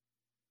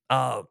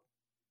 Uh,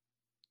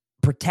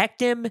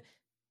 protect him.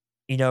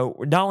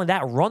 Not only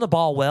that, run the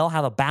ball well,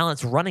 have a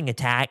balanced running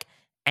attack,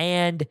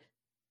 and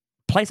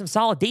play some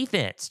solid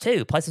defense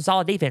too. Play some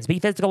solid defense. Be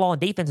physical on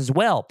defense as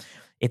well.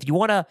 If you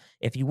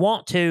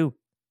want to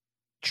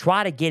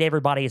try to get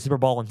everybody a Super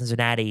Bowl in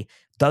Cincinnati,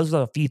 those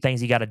are a few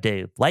things you got to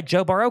do. Let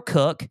Joe Burrow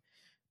cook,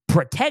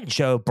 protect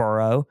Joe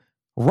Burrow,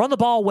 run the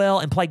ball well,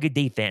 and play good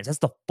defense. That's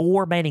the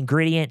four main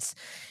ingredients,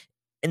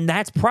 and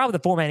that's probably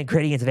the four main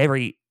ingredients of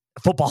every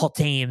football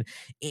team,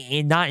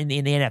 not in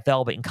the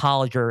NFL, but in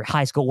college or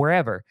high school,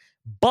 wherever.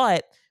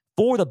 But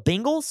for the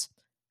Bengals,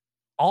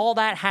 all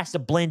that has to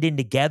blend in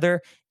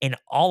together, and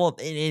all of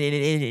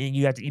and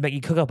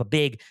you cook up a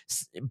big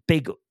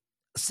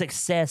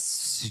success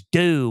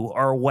stew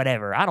or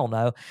whatever. I don't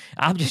know.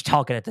 I'm just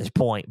talking at this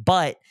point,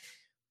 but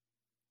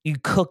you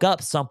cook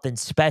up something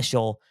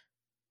special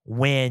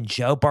when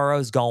Joe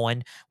Burrow's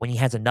going, when he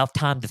has enough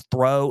time to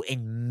throw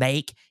and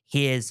make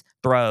his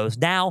throws.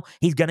 Now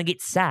he's going to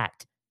get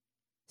sacked.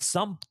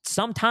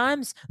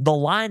 Sometimes the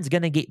line's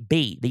going to get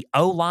beat. The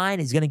O-line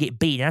is going to get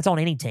beat, and that's on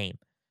any team.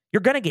 You're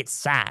going to get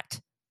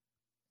sacked.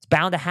 It's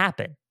bound to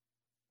happen,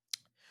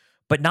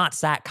 but not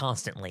sacked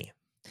constantly.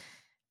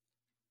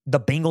 The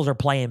Bengals are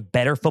playing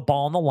better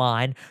football on the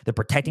line. They're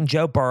protecting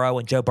Joe Burrow,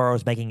 and Joe Burrow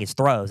is making his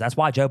throws. That's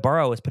why Joe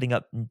Burrow is putting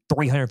up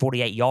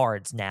 348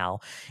 yards now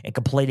and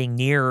completing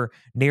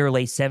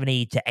nearly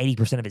 70 to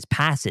 80% of his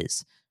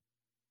passes.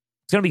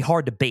 It's going to be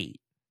hard to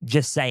beat.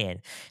 Just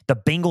saying. The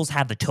Bengals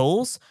have the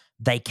tools.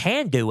 They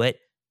can do it.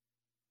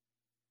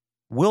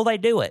 Will they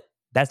do it?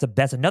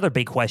 That's another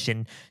big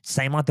question.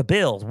 Same like the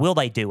Bills. Will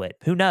they do it?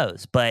 Who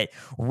knows? But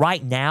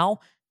right now,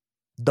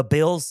 I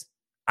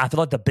feel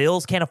like the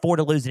Bills can't afford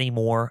to lose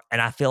anymore, and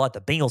I feel like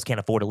the Bengals can't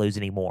afford to lose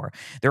anymore.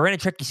 They're in a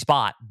tricky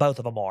spot. Both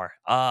of them are.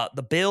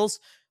 The Bills,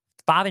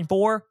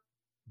 5-4.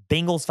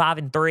 Bengals,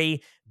 5-3.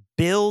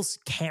 Bills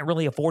can't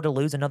really afford to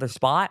lose another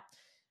spot.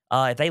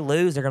 If they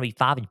lose, they're going to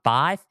be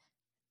 5-5.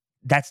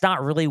 That's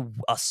not really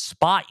a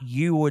spot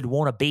you would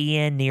want to be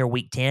in near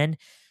Week 10.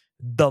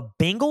 The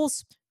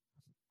Bengals,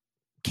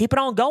 keep it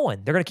on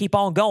going. They're going to keep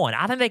on going.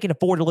 I think they can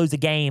afford to lose a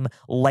game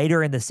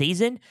later in the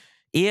season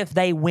if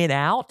they win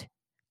out.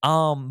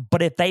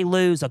 But if they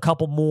lose a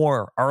couple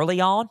more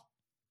early on,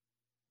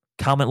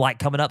 coming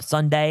up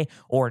Sunday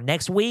or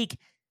next week,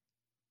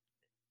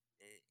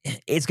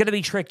 it's going to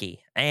be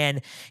tricky.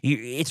 And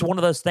it's one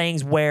of those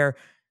things where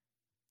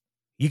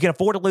you can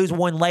afford to lose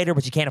one later,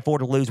 but you can't afford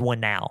to lose one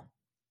now.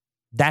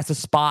 That's a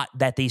spot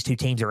that these two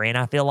teams are in,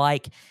 I feel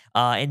like.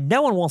 And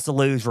no one wants to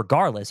lose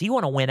regardless. You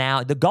want to win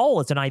out. The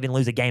goal is to not even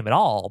lose a game at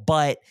all.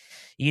 But,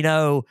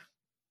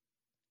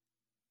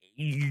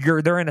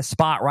 they're in a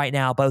spot right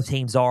now, both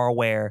teams are,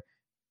 where,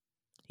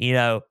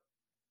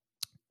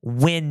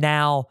 win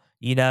now,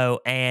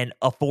 and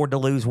afford to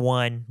lose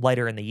one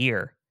later in the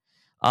year.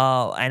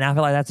 And I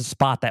feel like that's a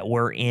spot that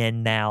we're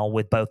in now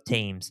with both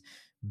teams.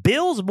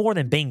 Bills more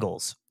than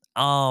Bengals,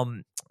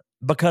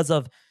 because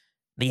of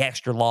the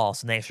extra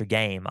loss and the extra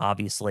game,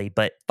 obviously.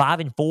 But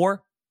 5-4,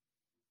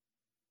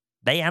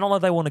 I don't know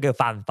if they want to go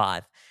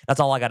 5-5. That's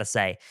all I got to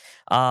say.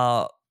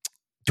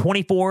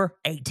 24-18,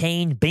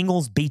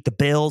 Bengals beat the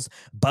Bills.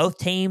 Both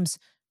teams,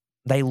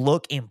 they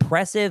look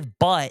impressive,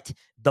 but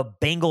the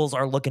Bengals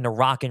are looking to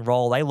rock and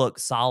roll. They look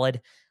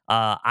solid.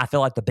 I feel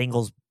like the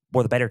Bengals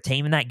were the better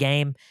team in that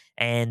game,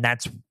 and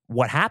that's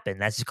what happened.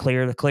 That's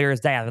clear as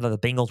day. I thought the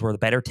Bengals were the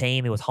better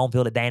team. It was home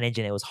field advantage,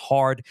 and it was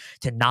hard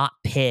to not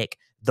pick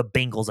the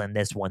Bengals in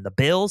this one. The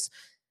Bills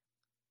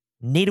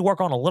need to work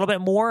on a little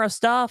bit more of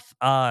stuff,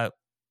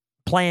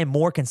 playing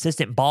more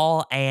consistent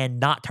ball and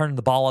not turning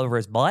the ball over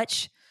as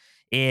much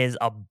is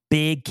a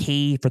big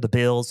key for the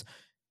Bills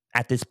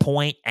at this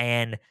point,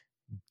 and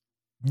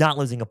not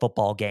losing a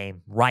football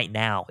game right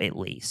now, at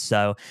least.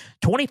 So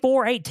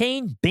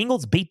 24-18,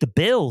 Bengals beat the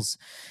Bills.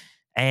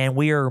 And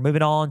we are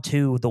moving on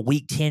to the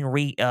Week 10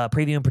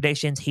 preview and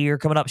predictions here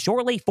coming up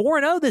shortly.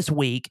 4-0 this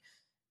week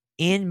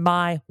in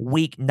my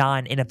Week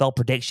 9 NFL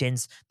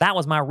predictions. That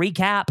was my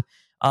recap.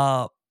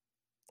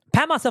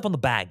 Pat myself on the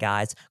back,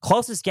 guys.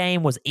 Closest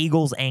game was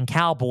Eagles and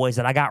Cowboys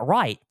that I got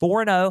right.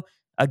 4-0.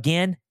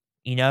 Again,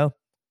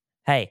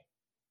 hey,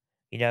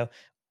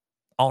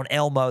 on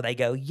Elmo, they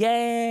go,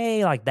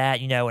 yay, like that,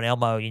 and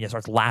Elmo,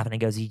 starts laughing and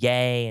goes,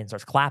 yay, and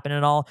starts clapping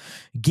and all.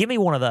 Give me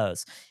one of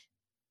those.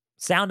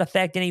 Sound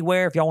effect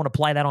anywhere. If y'all want to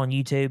play that on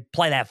YouTube,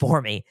 play that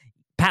for me.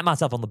 Pat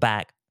myself on the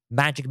back.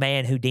 Magic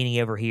Man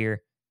Houdini over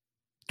here.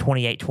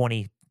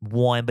 28-21,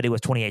 but it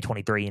was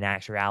 28-23 in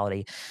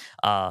actuality.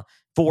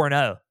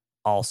 4-0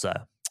 also.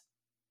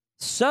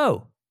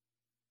 So.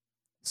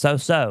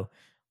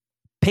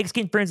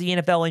 Pigskin Frenzy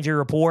NFL Injury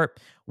Report.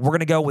 We're going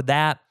to go with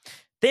that.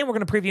 Then we're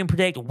going to preview and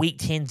predict Week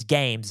 10's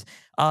games.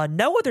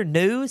 No other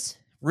news,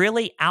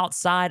 really,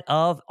 outside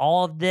of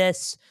all of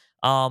this.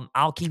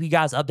 I'll keep you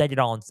guys updated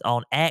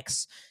on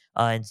X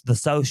and the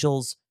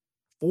socials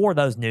for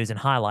those news and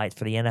highlights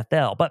for the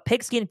NFL. But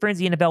Pigskin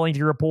Frenzy NFL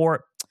Injury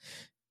Report,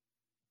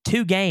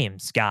 2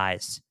 games,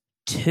 guys.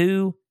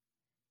 Two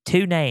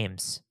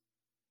names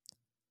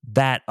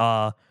that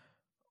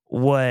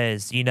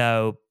was,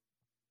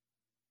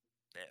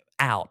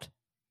 out,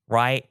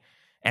 right?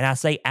 And I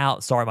say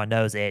out, sorry, my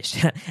nose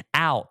itched.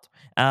 Out.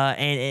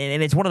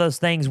 And it's one of those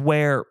things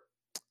where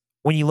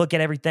when you look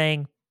at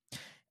everything,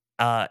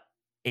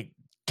 it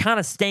kind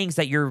of stings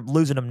that you're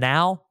losing them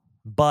now,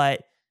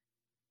 but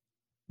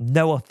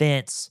no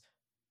offense,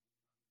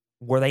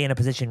 were they in a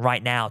position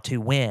right now to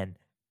win?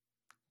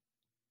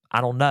 I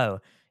don't know.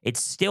 It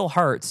still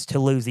hurts to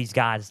lose these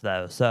guys,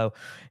 though. So,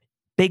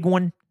 big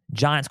one,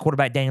 Giants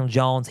quarterback Daniel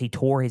Jones. He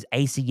tore his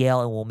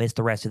ACL and will miss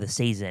the rest of the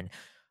season.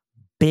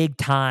 Big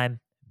time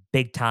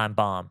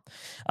bomb.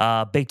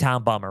 Big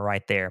time bummer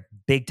right there.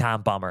 Big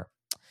time bummer.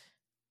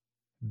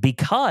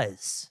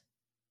 Because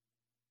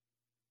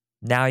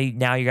now you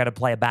got to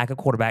play a backup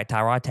quarterback,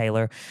 Tyrod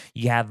Taylor.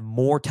 You have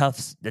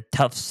the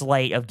tough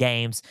slate of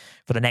games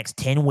for the next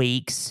 10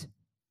 weeks,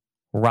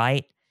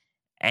 right?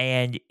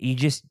 And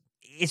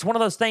it's one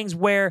of those things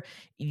where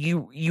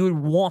you would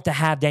want to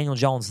have Daniel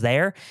Jones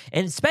there.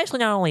 And especially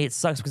not only it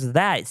sucks because of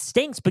that, it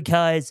stinks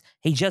because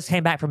he just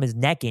came back from his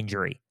neck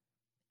injury.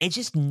 It's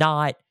just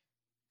not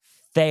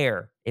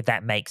fair, if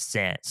that makes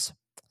sense.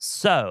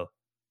 So,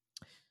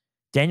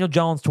 Daniel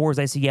Jones tore his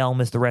ACL and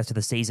missed the rest of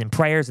the season.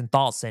 Prayers and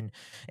thoughts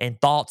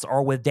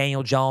are with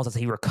Daniel Jones as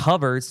he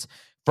recovers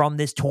from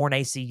this torn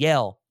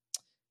ACL.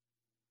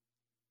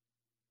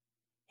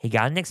 He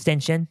got an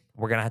extension.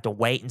 We're going to have to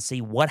wait and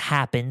see what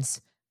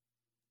happens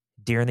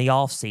during the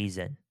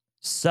offseason.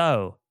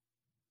 So,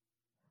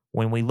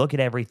 when we look at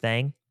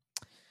everything,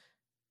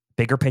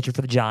 bigger picture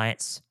for the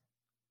Giants,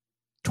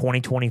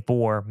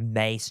 2024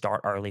 may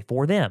start early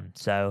for them.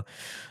 So,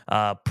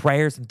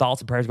 prayers and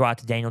thoughts and prayers go out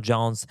to Daniel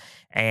Jones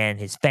and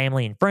his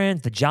family and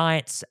friends, the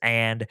Giants,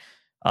 and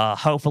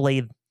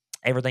hopefully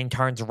everything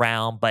turns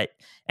around.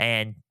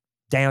 And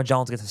Daniel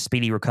Jones gets a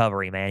speedy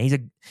recovery, man.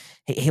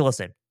 He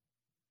listen,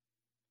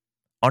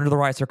 under the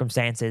right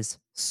circumstances,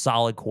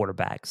 solid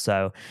quarterback.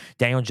 So,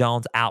 Daniel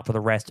Jones out for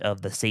the rest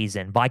of the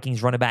season.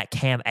 Vikings running back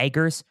Cam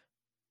Akers,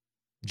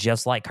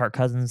 just like Kirk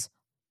Cousins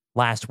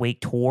last week,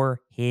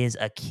 tore his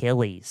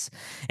Achilles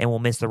and will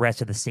miss the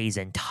rest of the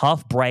season.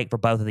 Tough break for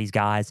both of these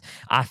guys.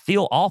 I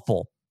feel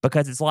awful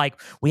because it's like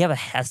we have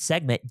a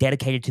segment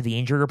dedicated to the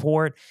injury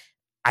report.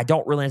 I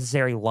don't really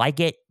necessarily like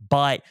it,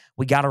 but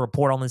we got to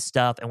report on this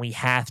stuff and we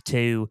have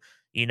to,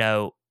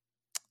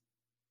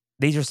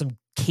 these are some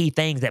key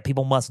things that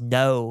people must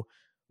know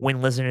when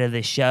listening to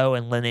this show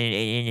and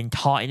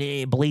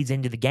it bleeds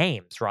into the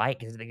games, right?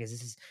 Because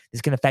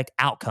this can affect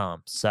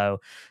outcomes.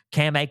 So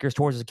Cam Akers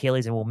tore his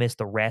Achilles and will miss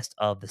the rest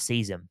of the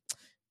season.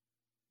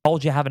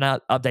 Told you I have an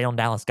update on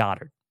Dallas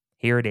Goedert.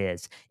 Here it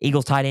is.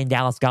 Eagles tight end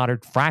Dallas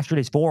Goedert fractured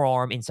his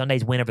forearm in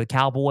Sunday's win over the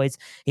Cowboys.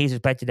 He's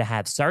expected to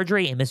have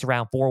surgery and miss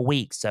around 4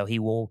 weeks, so he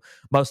will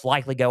most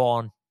likely go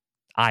on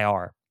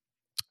IR.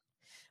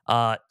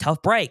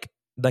 Tough break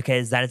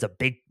because that's a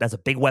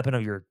big weapon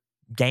of your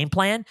game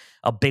plan,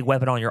 a big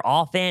weapon on your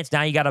offense.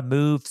 Now you got to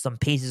move some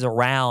pieces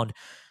around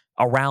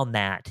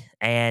that,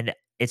 and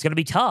it's going to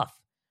be tough.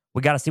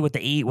 We got to see what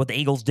the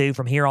Eagles do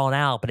from here on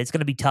out, but it's going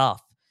to be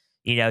tough.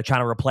 Trying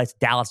to replace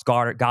Dallas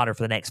Goedert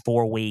for the next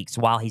 4 weeks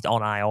while he's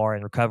on IR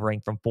and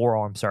recovering from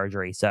forearm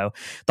surgery. So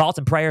thoughts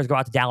and prayers go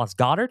out to Dallas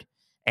Goedert,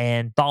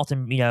 and thoughts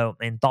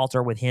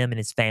are with him and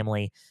his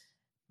family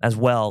as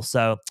well.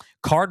 So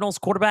Cardinals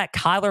quarterback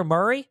Kyler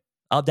Murray,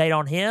 update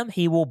on him.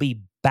 He will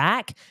be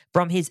back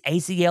from his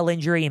ACL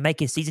injury and make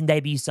his season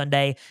debut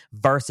Sunday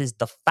versus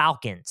the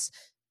Falcons.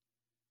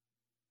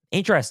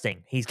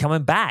 Interesting. He's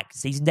coming back.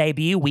 Season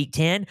debut, week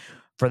 10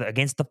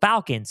 against the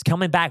Falcons.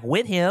 Coming back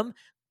with him,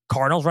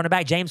 Cardinals running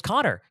back James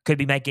Conner could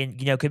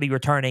be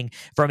returning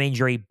from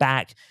injury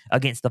back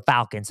against the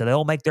Falcons. So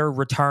they'll make their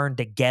return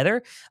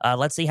together.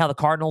 Let's see how the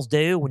Cardinals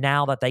do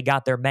now that they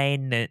got their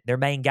main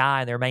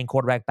guy and their main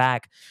quarterback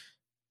back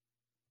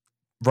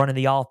running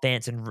the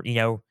offense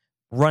and,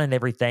 running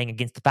everything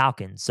against the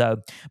Falcons. So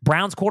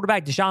Browns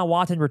quarterback Deshaun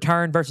Watson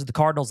returned versus the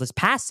Cardinals this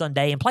past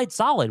Sunday and played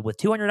solid with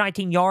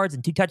 219 yards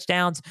and 2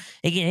 touchdowns.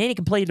 He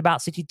completed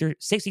about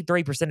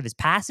 63% of his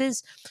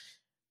passes.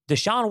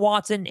 Deshaun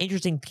Watson,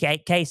 interesting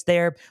case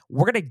there.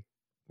 We're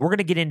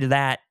gonna get into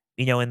that,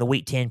 in the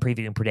Week 10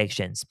 preview and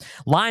predictions.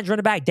 Lions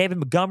running back David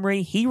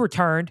Montgomery, he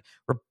returned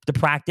to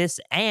practice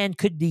and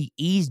could be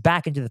eased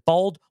back into the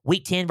fold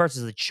Week 10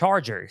 versus the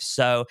Chargers.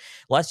 So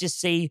let's just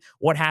see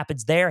what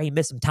happens there. He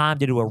missed some time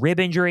due to a rib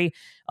injury.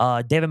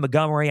 David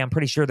Montgomery, I'm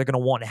pretty sure they're going to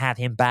want to have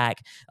him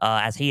back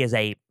as he is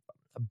a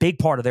big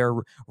part of their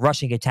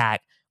rushing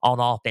attack on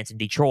offense in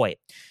Detroit.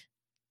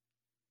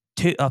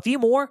 A few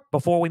more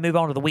before we move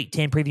on to the Week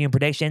 10 preview and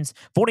predictions.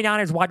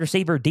 49ers wide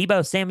receiver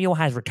Deebo Samuel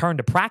has returned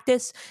to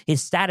practice.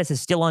 His status is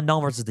still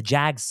unknown versus the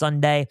Jags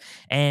Sunday,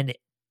 and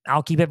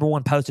I'll keep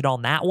everyone posted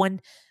on that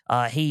one.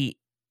 He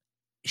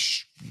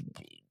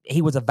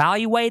was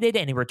evaluated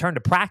and he returned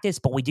to practice,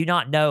 but we do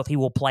not know if he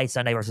will play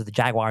Sunday versus the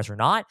Jaguars or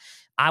not.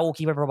 I will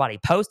keep everybody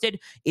posted.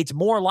 It's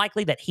more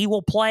likely that he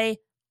will play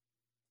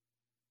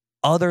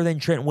other than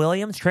Trent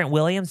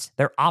Williams,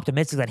 they're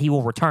optimistic that he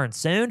will return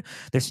soon.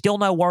 There's still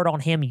no word on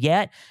him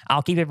yet.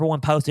 I'll keep everyone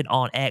posted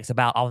on X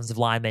about offensive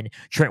lineman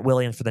Trent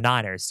Williams for the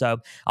Niners. So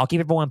I'll keep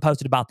everyone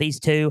posted about these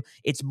two.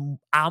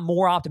 I'm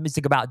more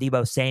optimistic about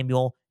Deebo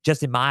Samuel,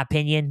 just in my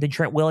opinion, than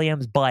Trent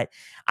Williams, but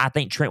I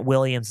think Trent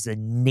Williams is a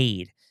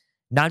need.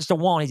 Not just a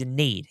want, he's a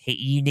need.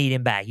 You need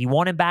him back. You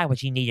want him back,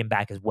 but you need him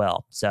back as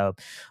well. So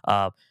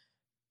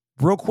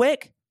real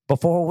quick,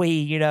 before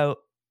we,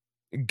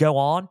 go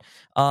on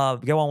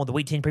with the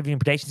Week 10 preview and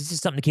predictions. This is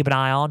something to keep an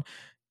eye on.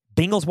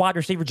 Bengals wide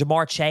receiver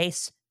Jamar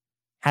Chase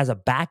has a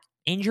back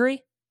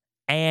injury,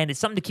 and it's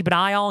something to keep an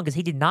eye on because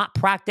he did not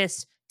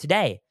practice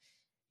today.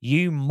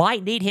 You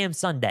might need him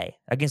Sunday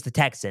against the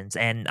Texans,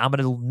 and I'm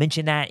going to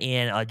mention that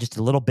in just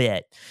a little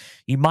bit.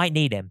 You might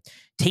need him.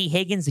 T.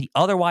 Higgins, the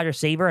other wide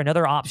receiver,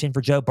 another option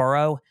for Joe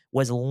Burrow,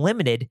 was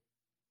limited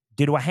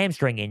due to a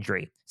hamstring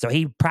injury. So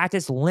he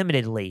practiced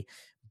limitedly,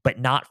 but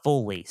not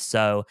fully.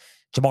 So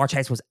Jamar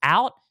Chase was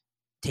out.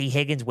 T.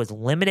 Higgins was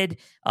limited.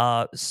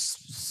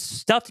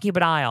 Stuff to keep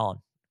an eye on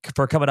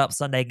for coming up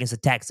Sunday against the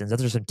Texans.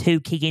 Those are some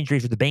two key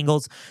injuries for the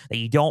Bengals that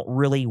you don't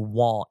really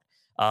want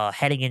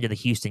heading into the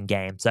Houston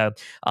game. So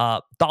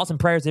thoughts and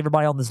prayers to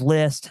everybody on this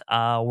list.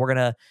 We're going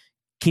to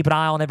keep an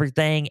eye on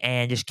everything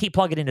and just keep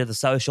plugging into the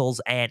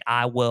socials, and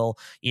I will,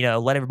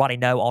 let everybody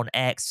know on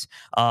X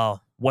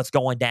what's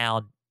going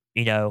down,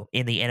 in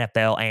the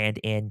NFL and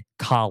in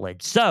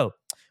college. So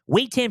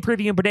Week 10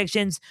 preview and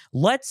predictions.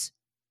 Let's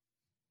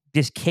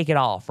just kick it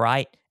off,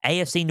 right?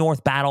 AFC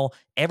North battle.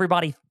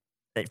 Everybody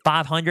at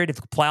 500, if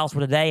the playoffs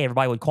were today,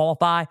 everybody would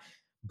qualify.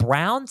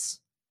 Browns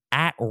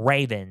at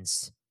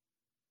Ravens.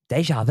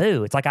 Deja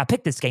vu. It's like I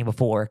picked this game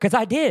before, because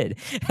I did.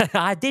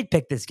 I did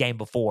pick this game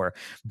before.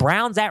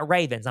 Browns at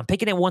Ravens. I'm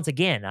picking it once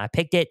again. I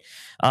picked it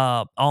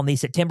on the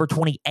September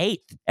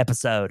 28th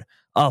episode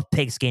of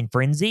Pigskin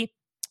Frenzy.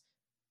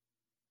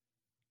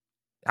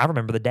 I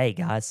remember the day,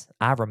 guys.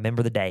 I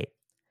remember the date.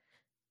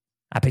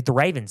 I picked the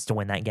Ravens to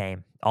win that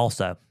game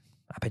also.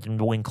 I picked them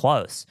to win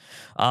close.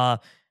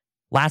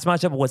 Last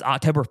matchup was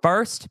October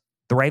 1st.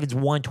 The Ravens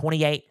won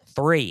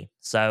 28-3.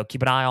 So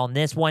keep an eye on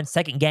this one.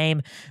 Second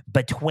game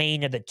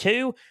between the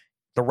two.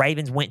 The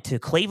Ravens went to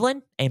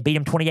Cleveland and beat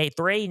them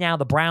 28-3. Now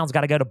the Browns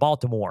got to go to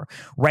Baltimore.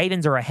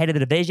 Ravens are ahead of the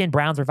division.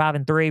 Browns are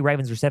 5-3.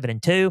 Ravens are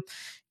 7-2.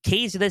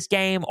 Keys to this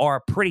game are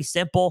pretty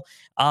simple.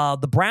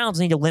 The Browns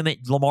need to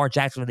limit Lamar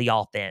Jackson to the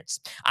offense.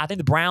 I think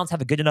the Browns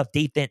have a good enough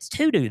defense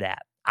to do that.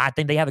 I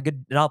think they have a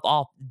good enough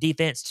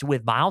defense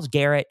with Myles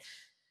Garrett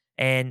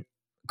and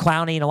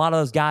Clowney and a lot of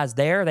those guys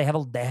there. They have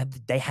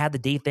the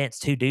defense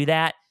to do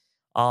that.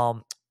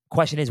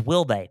 Question is,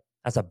 will they?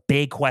 That's a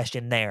big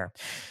question there.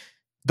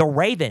 The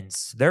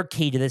Ravens, their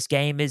key to this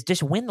game is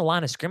just win the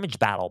line of scrimmage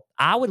battle.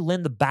 I would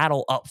win the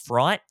battle up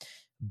front,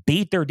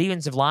 beat their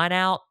defensive line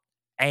out,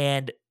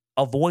 and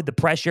avoid the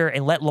pressure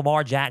and let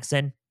Lamar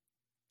Jackson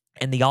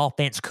and the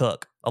offense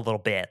cook a little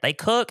bit. They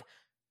cook.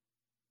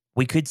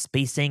 We could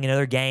be seeing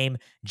another game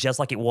just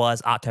like it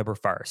was October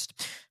 1st.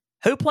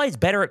 Who plays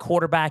better at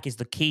quarterback is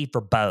the key for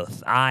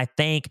both. I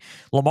think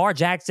Lamar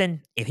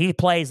Jackson, if he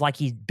plays like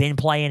he's been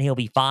playing, he'll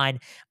be fine.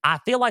 I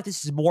feel like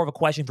this is more of a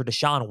question for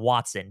Deshaun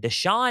Watson.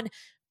 Deshaun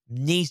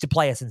needs to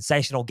play a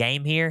sensational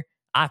game here.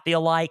 I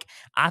feel like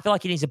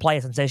he needs to play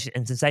a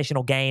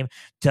sensational game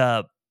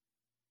to,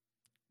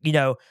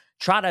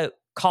 try to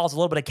cause a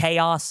little bit of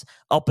chaos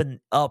up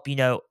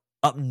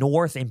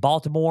north in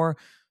Baltimore,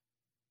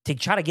 to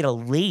try to get a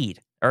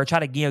lead or try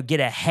to, get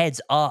a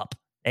heads up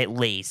at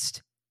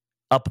least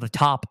up at the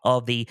top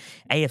of the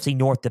AFC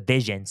North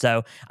division.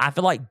 So I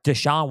feel like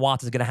Deshaun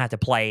Watson is going to have to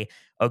play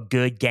a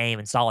good game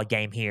and solid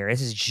game here. This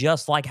is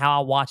just like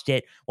how I watched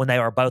it when they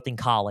were both in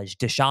college.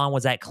 Deshaun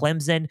was at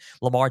Clemson.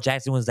 Lamar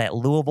Jackson was at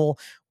Louisville.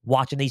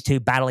 Watching these two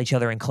battle each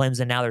other in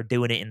Clemson. Now they're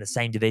doing it in the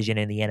same division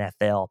in the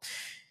NFL.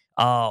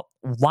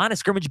 Line of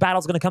scrimmage battle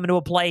is going to come into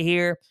a play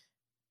here.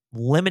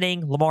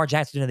 Limiting Lamar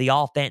Jackson to the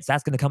offense,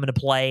 that's going to come into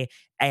play.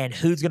 And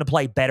who's going to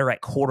play better at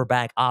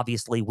quarterback,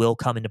 obviously, will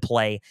come into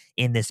play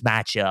in this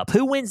matchup.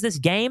 Who wins this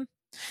game?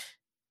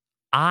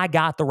 I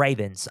got the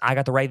Ravens. I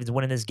got the Ravens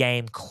winning this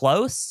game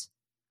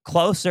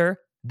closer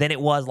than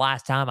it was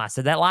last time. I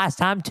said that last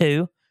time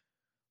too,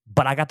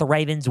 but I got the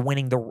Ravens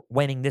winning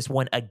this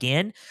one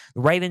again.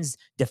 The Ravens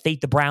defeat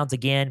the Browns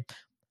again.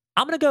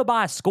 I'm going to go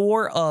by a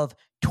score of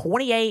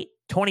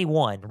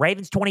 28-21.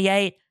 Ravens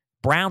 28,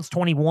 Browns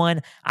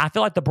 21. I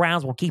feel like the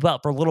Browns will keep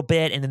up for a little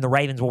bit, and then the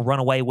Ravens will run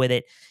away with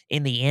it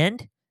in the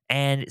end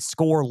and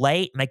score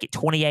late, make it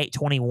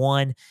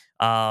 28-21.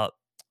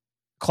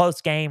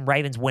 Close game.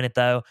 Ravens win it,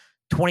 though.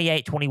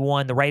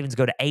 28-21. The Ravens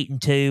go to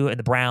 8-2, and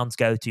the Browns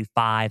go to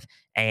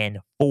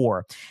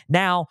 5-4.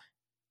 Now,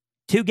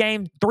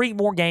 three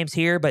more games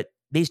here, but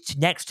these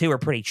next two are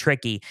pretty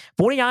tricky.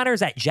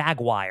 49ers at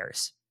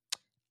Jaguars.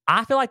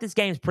 I feel like this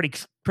game is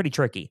pretty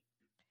tricky.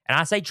 And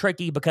I say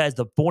tricky because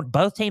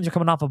both teams are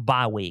coming off of a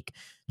bye week.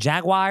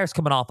 Jaguars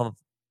coming off of,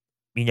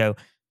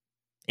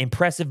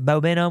 impressive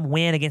momentum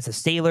win against the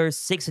Steelers,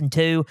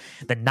 6-2.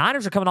 The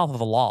Niners are coming off of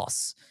a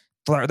loss.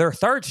 for their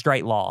third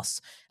straight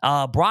loss.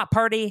 Brock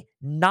Purdy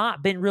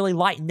not been really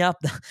lighting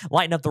up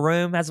the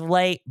room as of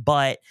late,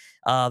 but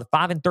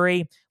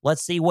 5-3.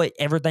 Let's see what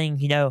everything,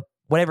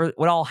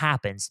 what all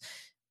happens.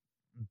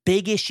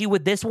 Big issue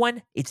with this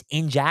one, it's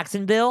in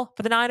Jacksonville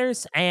for the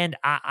Niners, and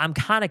I'm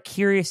kind of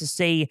curious to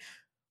see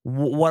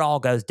what all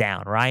goes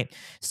down, right?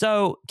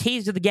 So,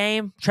 keys to the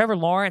game, Trevor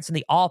Lawrence and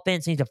the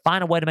offense needs to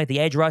find a way to make the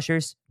edge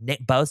rushers,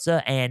 Nick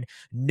Bosa, and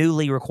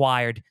newly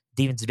required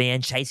defensive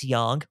end, Chase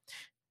Young,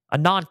 a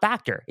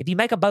non-factor. If you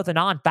make them both a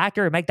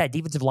non-factor and make that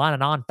defensive line a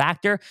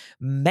non-factor,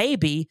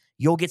 maybe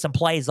you'll get some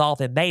plays off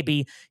and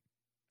maybe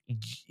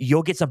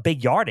you'll get some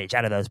big yardage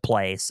out of those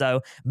plays.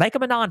 So make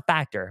them a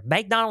non-factor.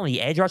 Make not only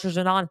edge rushers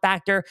a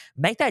non-factor,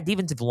 make that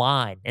defensive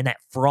line and that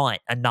front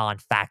a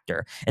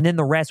non-factor. And then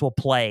the rest will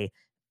play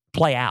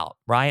out,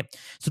 right?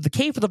 So the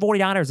key for the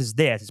 49ers is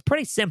this. It's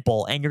pretty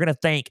simple, and you're going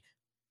to think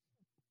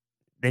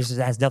this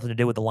has nothing to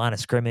do with the line of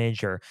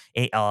scrimmage or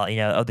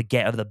of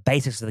the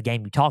basics of the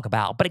game you talk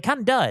about, but it kind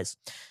of does.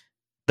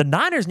 The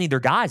Niners need their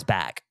guys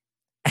back,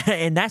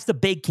 and that's the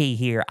big key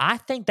here. I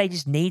think they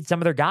just need some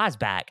of their guys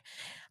back.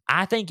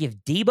 I think if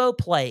Debo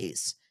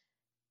plays,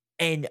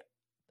 and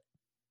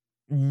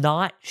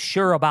not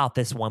sure about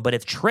this one, but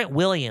if Trent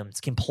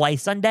Williams can play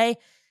Sunday,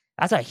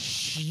 that's a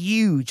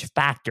huge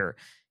factor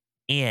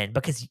in,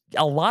 because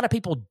a lot of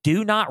people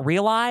do not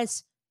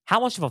realize how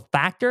much of a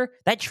factor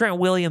that Trent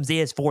Williams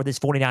is for this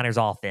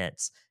 49ers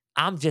offense.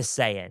 I'm just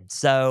saying.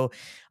 So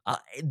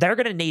they're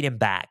going to need him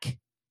back.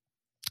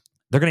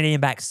 They're going to need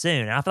him back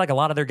soon. And I feel like a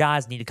lot of their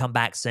guys need to come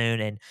back soon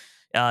and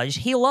just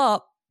heal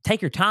up,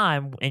 take your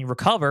time and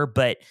recover.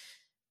 But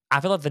I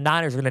feel like the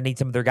Niners are going to need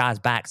some of their guys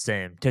back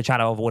soon to try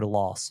to avoid a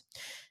loss.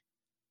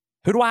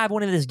 Who do I have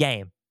winning this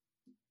game?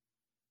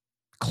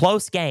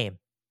 Close game.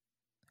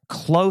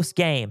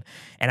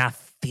 And I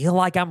feel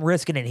like I'm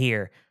risking it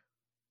here.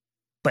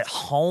 But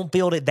home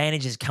field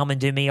advantage is coming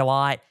to me a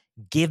lot.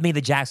 Give me the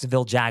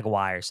Jacksonville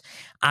Jaguars.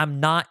 I'm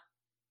not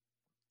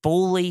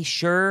fully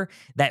sure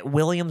that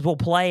Williams will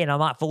play, and I'm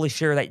not fully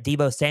sure that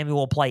Deebo Samuel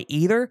will play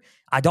either.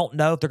 I don't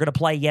know if they're going to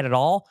play yet at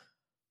all.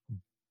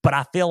 But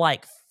I feel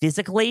like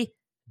physically,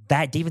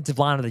 that defensive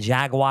line of the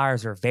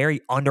Jaguars are very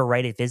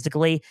underrated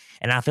physically,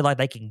 and I feel like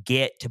they can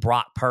get to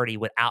Brock Purdy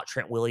without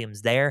Trent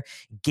Williams there.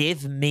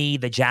 Give me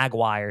the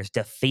Jaguars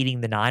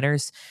defeating the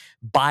Niners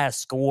by a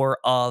score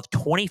of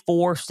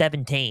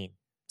 24-17.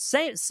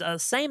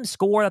 Same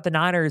score that the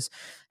Niners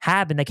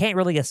have, and they can't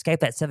really escape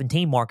that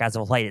 17 mark as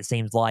of late, it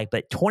seems like,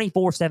 but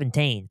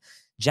 24-17.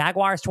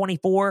 Jaguars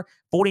 24,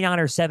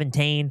 49ers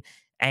 17.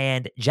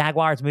 And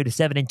Jaguars moved to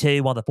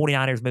 7-2, while the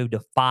 49ers moved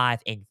to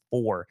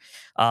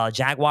 5-4.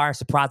 Jaguars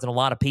surprising a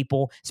lot of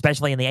people,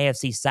 especially in the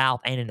AFC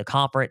South and in the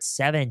conference.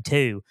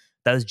 7-2,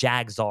 those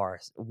Jags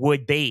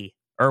would be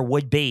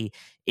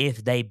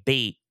if they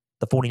beat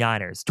the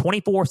 49ers.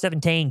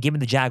 24-17, give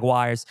me the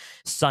Jaguars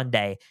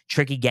Sunday.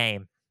 Tricky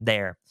game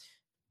there.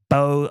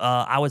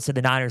 I would say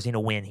the Niners need to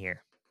win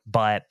here,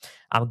 but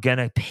I'm going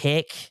to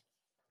pick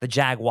the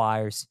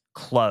Jaguars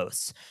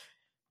close.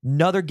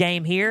 Another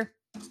game here.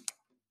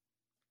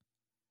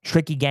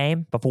 Tricky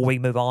game before we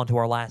move on to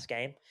our last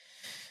game.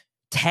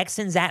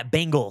 Texans at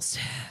Bengals.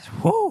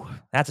 Whew,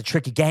 that's a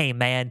tricky game,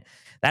 man.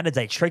 That is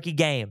a tricky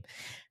game.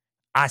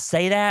 I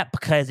say that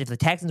because if the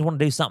Texans want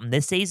to do something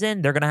this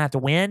season, they're going to have to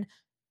win.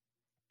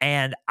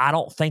 And I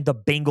don't think the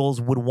Bengals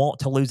would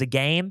want to lose a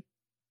game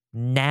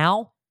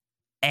now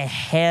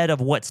ahead of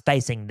what's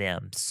facing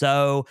them.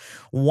 So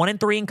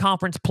 1-3 in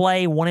conference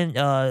play,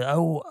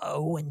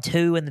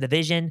 0-2 in the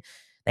division.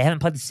 They haven't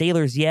played the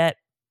Steelers yet.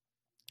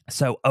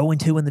 So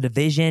 0-2 in the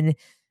division.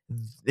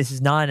 This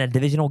is not a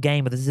divisional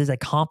game, but this is a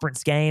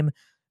conference game.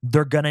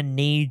 They're going to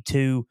need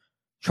to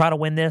try to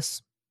win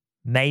this.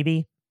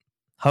 Maybe.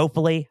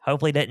 Hopefully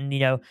didn't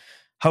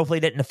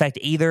affect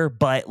either,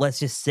 but let's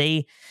just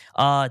see.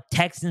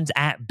 Texans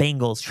at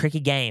Bengals.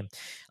 Tricky game.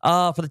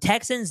 For the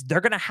Texans,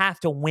 they're going to have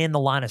to win the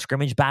line of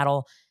scrimmage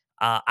battle.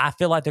 I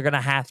feel like they're going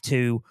to have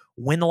to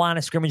win the line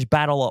of scrimmage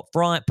battle up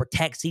front,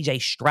 protect C.J.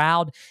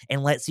 Stroud,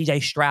 and let C.J.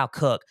 Stroud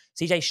cook.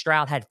 C.J.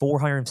 Stroud had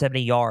 470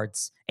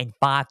 yards and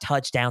 5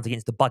 touchdowns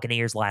against the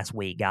Buccaneers last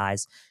week,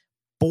 guys.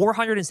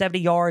 470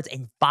 yards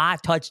and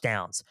 5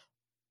 touchdowns.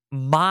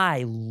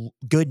 My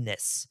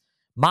goodness.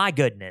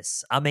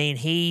 I mean,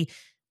 he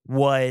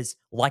was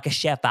like a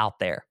chef out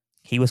there.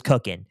 He was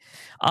cooking.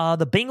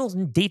 The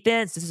Bengals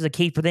defense, this is a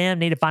key for them.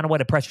 Need to find a way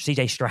to pressure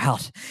C.J.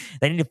 Stroud.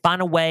 They need to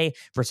find a way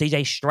for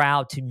C.J.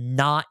 Stroud to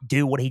not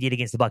do what he did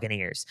against the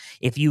Buccaneers.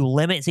 If you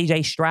limit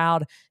C.J.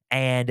 Stroud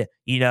and,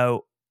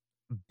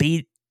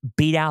 beat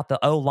out the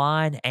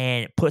O-line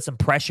and put some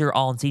pressure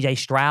on C.J.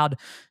 Stroud,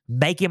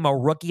 make him a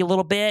rookie a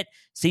little bit,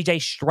 C.J.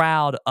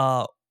 Stroud,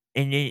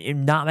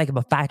 and not make him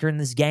a factor in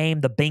this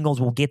game, the Bengals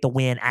will get the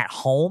win at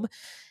home.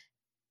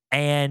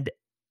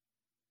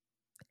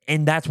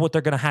 And that's what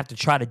they're going to have to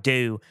try to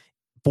do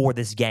for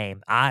this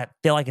game. I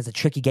feel like it's a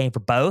tricky game for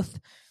both.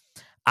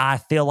 I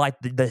feel like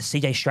the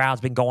C.J.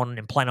 Stroud's been going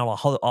and playing on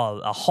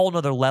a whole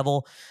nother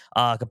level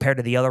compared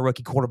to the other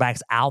rookie quarterbacks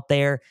out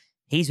there.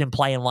 He's been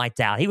playing lights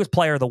out. He was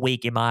player of the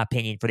week, in my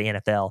opinion, for the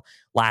NFL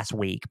last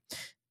week.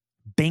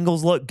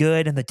 Bengals look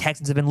good, and the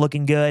Texans have been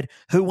looking good.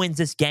 Who wins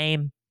this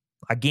game?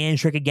 Again,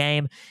 tricky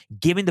game.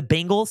 Give me the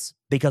Bengals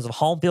because of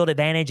home field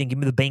advantage, and give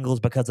me the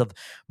Bengals because of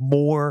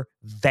more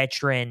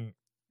veteran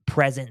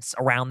presence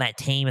around that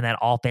team, and that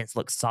offense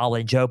looks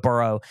solid. Joe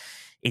Burrow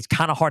is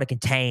kind of hard to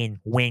contain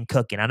when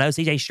cooking. I know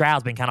C.J.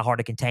 Stroud's been kind of hard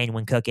to contain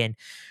when cooking,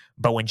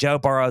 but when Joe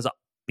Burrow's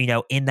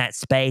in that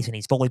space and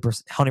he's fully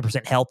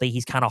 100% healthy,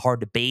 he's kind of hard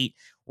to beat.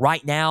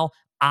 Right now,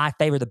 I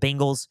favor the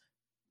Bengals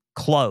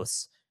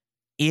close.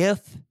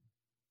 If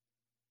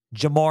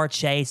Jamar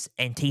Chase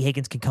and T.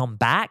 Higgins can come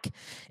back,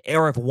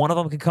 or if one of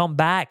them can come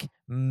back,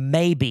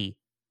 maybe,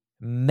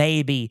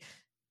 maybe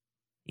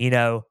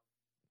the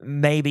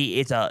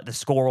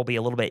score will be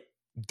a little bit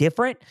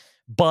different.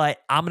 But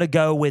I'm going to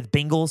go with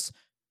Bengals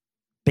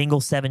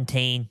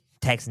 17,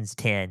 Texans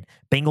 10.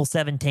 Bengals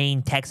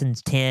 17,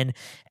 Texans 10,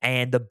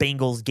 and the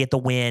Bengals get the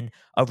win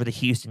over the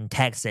Houston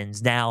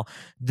Texans. Now,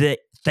 the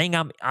thing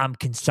I'm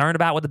concerned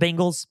about with the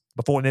Bengals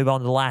before we move on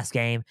to the last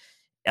game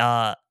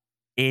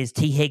is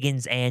T.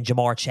 Higgins and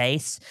Jamar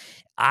Chase.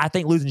 I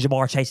think losing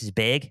Jamar Chase is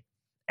big,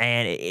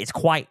 and it's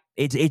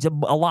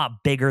a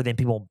lot bigger than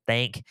people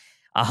think.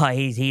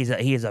 He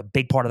is a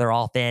big part of their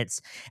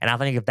offense, and I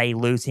think if they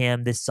lose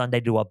him this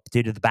Sunday due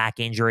to the back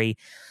injury,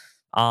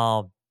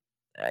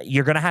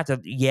 you're going to have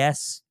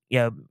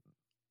to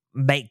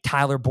make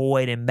Tyler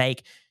Boyd and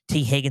make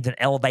T. Higgins and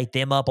elevate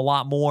them up a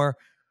lot more.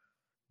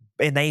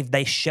 And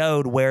they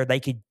showed where they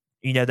could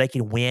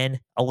win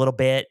a little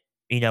bit,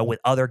 with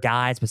other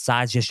guys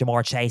besides just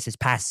Jamar Chase this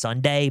past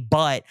Sunday.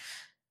 But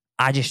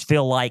I just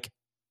feel like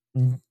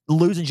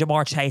losing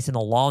Jamar Chase in the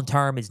long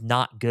term is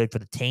not good for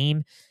the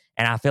team.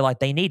 And I feel like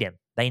they need him.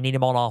 They need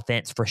him on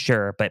offense for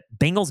sure. But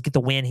Bengals get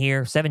the win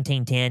here,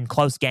 17-10,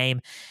 close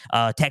game.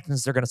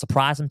 Texans are going to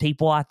surprise some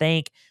people, I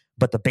think.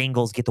 But the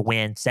Bengals get the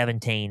win,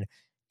 17-10.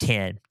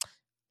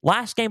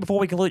 Last game before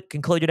we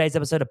conclude today's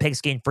episode of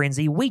Pigskin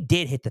Frenzy. We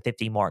did hit the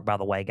 50 mark, by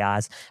the way,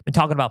 guys. Been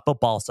talking about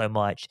football so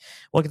much.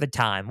 Look at the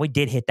time. We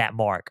did hit that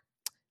mark.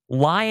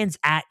 Lions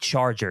at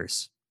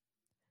Chargers.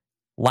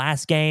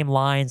 Last game,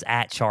 Lions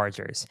at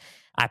Chargers.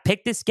 I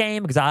picked this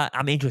game because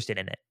I'm interested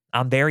in it.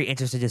 I'm very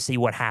interested to see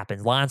what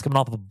happens. Lions coming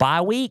off of a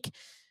bye week.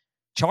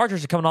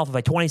 Chargers are coming off of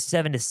a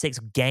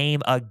 27-6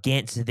 game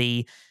against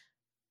the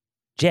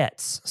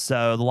Jets.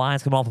 So the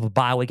Lions come off of a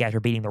bye week after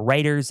beating the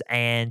Raiders,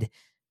 and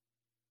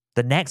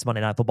the next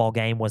Monday Night Football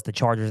game was the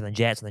Chargers and the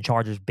Jets, and the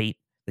Chargers beat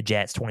the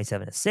Jets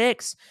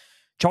 27-6.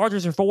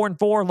 Chargers are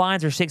 4-4.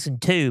 Lions are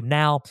 6-2.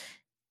 Now,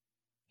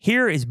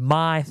 here is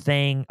my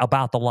thing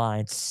about the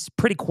Lions.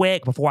 Pretty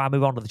quick before I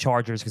move on to the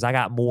Chargers, because I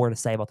got more to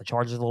say about the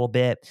Chargers a little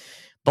bit.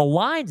 The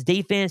Lions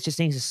defense just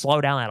needs to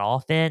slow down that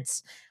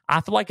offense. I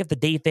feel like if the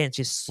defense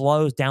just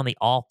slows down the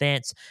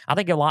offense, I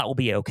think a lot will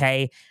be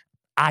okay.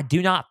 I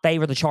do not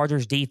favor the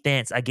Chargers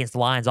defense against the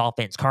Lions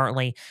offense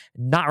currently.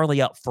 Not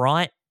really up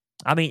front.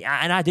 I mean,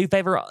 and I do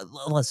favor,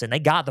 listen, they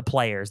got the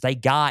players. They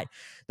got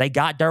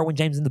Derwin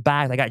James in the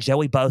back. They got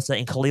Joey Bosa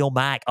and Khalil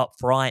Mack up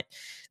front.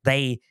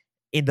 And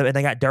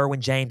they got Derwin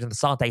James and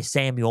Asante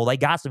Samuel. They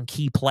got some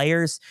key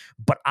players,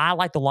 but I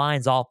like the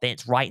Lions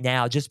offense right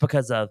now just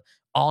because of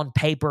on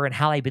paper and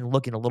how they've been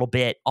looking a little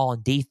bit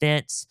on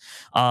defense.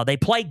 They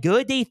played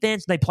good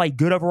defense. They played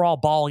good overall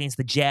ball against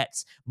the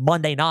Jets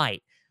Monday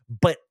night,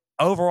 but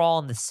overall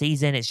in the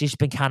season, it's just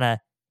been kind of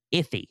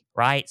iffy,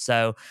 right?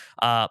 So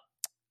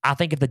I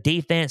think if the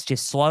defense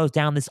just slows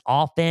down this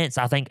offense,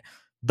 I think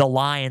the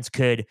Lions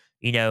could,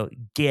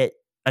 get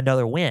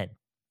another win.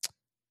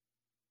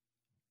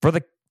 For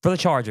the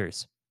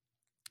Chargers,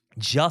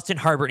 Justin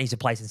Herbert needs to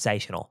play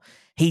sensational.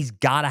 He's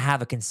got to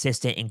have a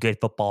consistent and good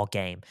football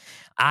game.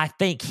 I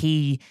think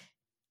he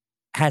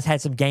has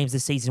had some games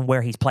this season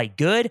where he's played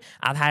good.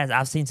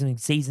 I've seen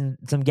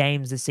some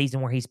games this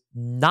season where he's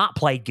not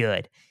played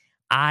good.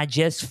 I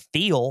just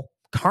feel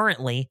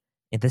currently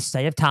at this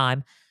state of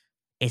time,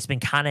 it's been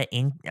kind of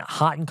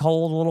hot and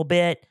cold a little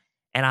bit,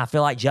 and I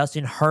feel like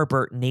Justin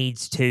Herbert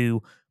needs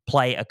to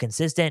play a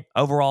consistent,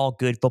 overall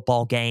good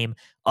football game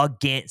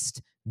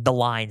against the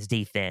Lions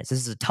defense. This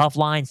is a tough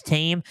Lions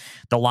team.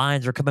 The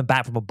Lions are coming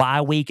back from a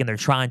bye week, and they're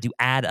trying to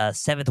add a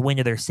 7th win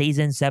to their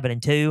season,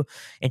 7-2,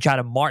 and try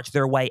to march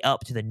their way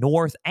up to the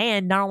North,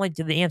 and not only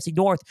to the NFC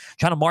North,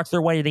 trying to march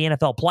their way to the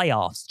NFL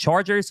playoffs.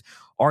 Chargers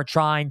are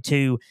trying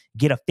to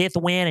get a 5th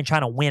win and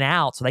trying to win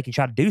out so they can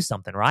try to do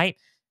something, right?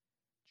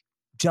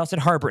 Justin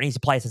Herbert needs to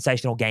play a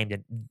sensational game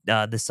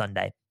this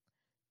Sunday.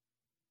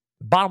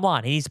 Bottom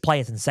line, he needs to play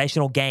a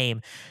sensational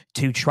game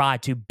to try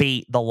to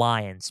beat the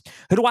Lions.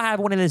 Who do I have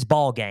winning this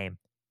ball game?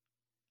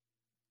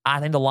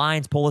 I think the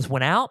Lions pull this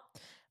one out.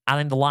 I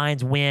think the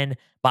Lions win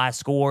by a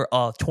score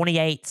of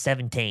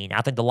 28-17.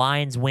 I think the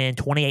Lions win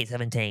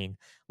 28-17.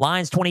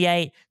 Lions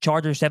 28,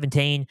 Chargers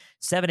 17,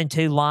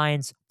 7-2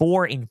 Lions,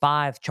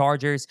 4-5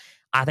 Chargers.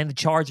 I think the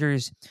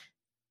Chargers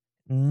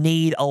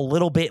need a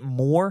little bit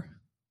more.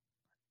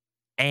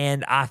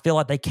 And I feel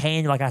like they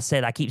can, like I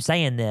said, I keep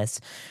saying this,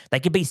 they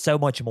could be so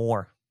much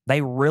more.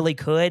 They really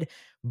could,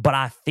 but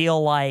I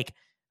feel like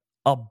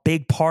a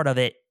big part of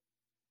it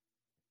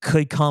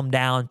could come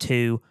down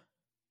to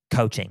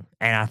coaching.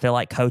 And I feel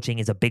like coaching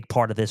is a big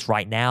part of this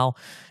right now.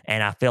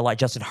 And I feel like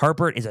Justin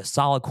Herbert is a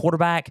solid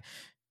quarterback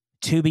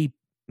to be,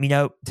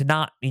 to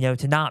not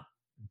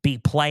be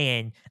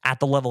playing at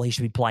the level he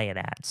should be playing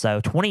at.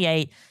 So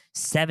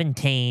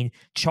 28-17,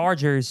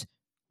 Chargers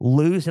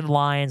lose to the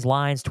Lions.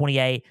 Lions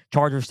 28,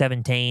 Chargers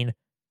 17,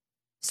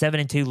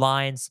 7-2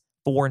 Lions,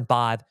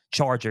 4-5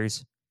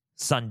 Chargers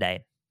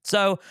Sunday.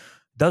 So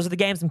those are the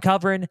games I'm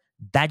covering.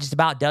 That just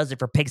about does it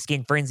for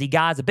Pigskin Frenzy.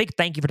 Guys, a big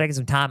thank you for taking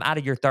some time out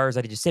of your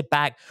Thursday to just sit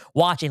back,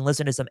 watch, and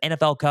listen to some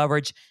NFL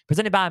coverage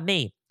presented by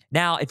me.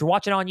 Now, if you're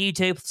watching on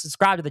YouTube,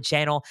 subscribe to the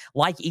channel,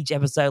 like each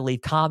episode,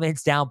 leave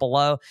comments down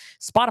below.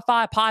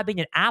 Spotify, Podbean,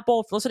 and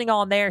Apple, if you're listening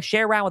on there,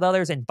 share around with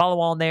others and follow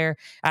on there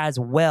as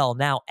well.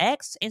 Now,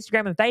 X,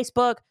 Instagram, and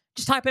Facebook,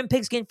 just type in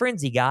Pigskin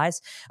Frenzy,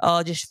 guys.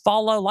 Just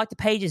follow, like the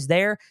pages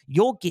there.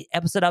 You'll get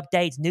episode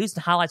updates, news,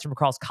 and highlights from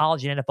across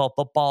college and NFL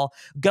football.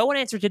 Go and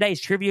answer today's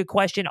trivia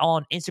question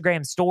on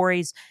Instagram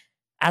stories,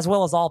 as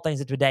well as all things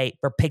up to date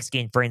for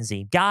Pigskin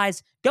Frenzy.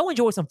 Guys, go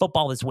enjoy some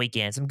football this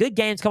weekend. Some good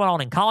games coming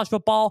on in college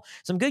football.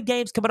 Some good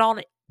games coming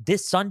on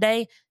this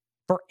Sunday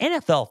for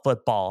NFL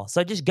football.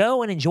 So just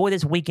go and enjoy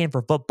this weekend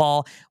for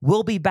football.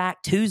 We'll be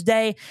back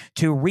Tuesday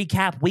to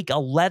recap week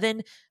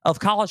 11 of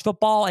college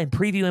football and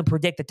preview and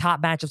predict the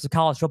top matchups of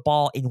college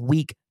football in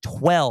week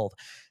 12.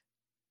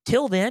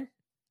 Till then,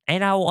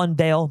 and I will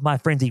unveil my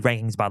Frenzy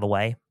rankings, by the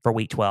way, for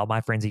week 12, my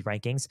Frenzy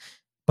rankings.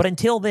 But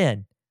until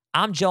then,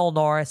 I'm Joel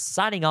Norris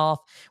signing off.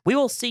 We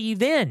will see you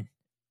then,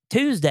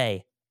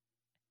 Tuesday.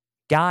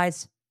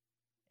 Guys,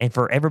 and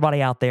for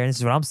everybody out there, and this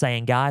is what I'm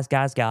saying, guys,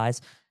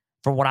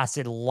 from what I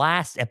said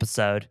last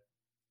episode,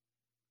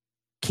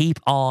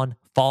 keep on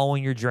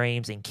following your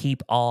dreams and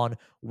keep on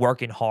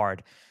working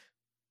hard.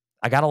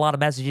 I got a lot of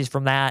messages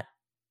from that.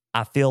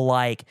 I feel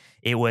like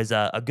it was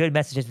a good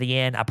message at the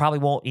end. I probably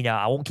won't,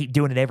 I won't keep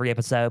doing it every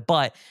episode,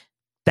 but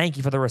thank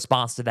you for the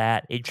response to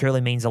that. It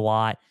truly means a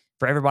lot.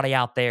 For everybody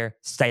out there,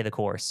 stay the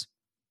course.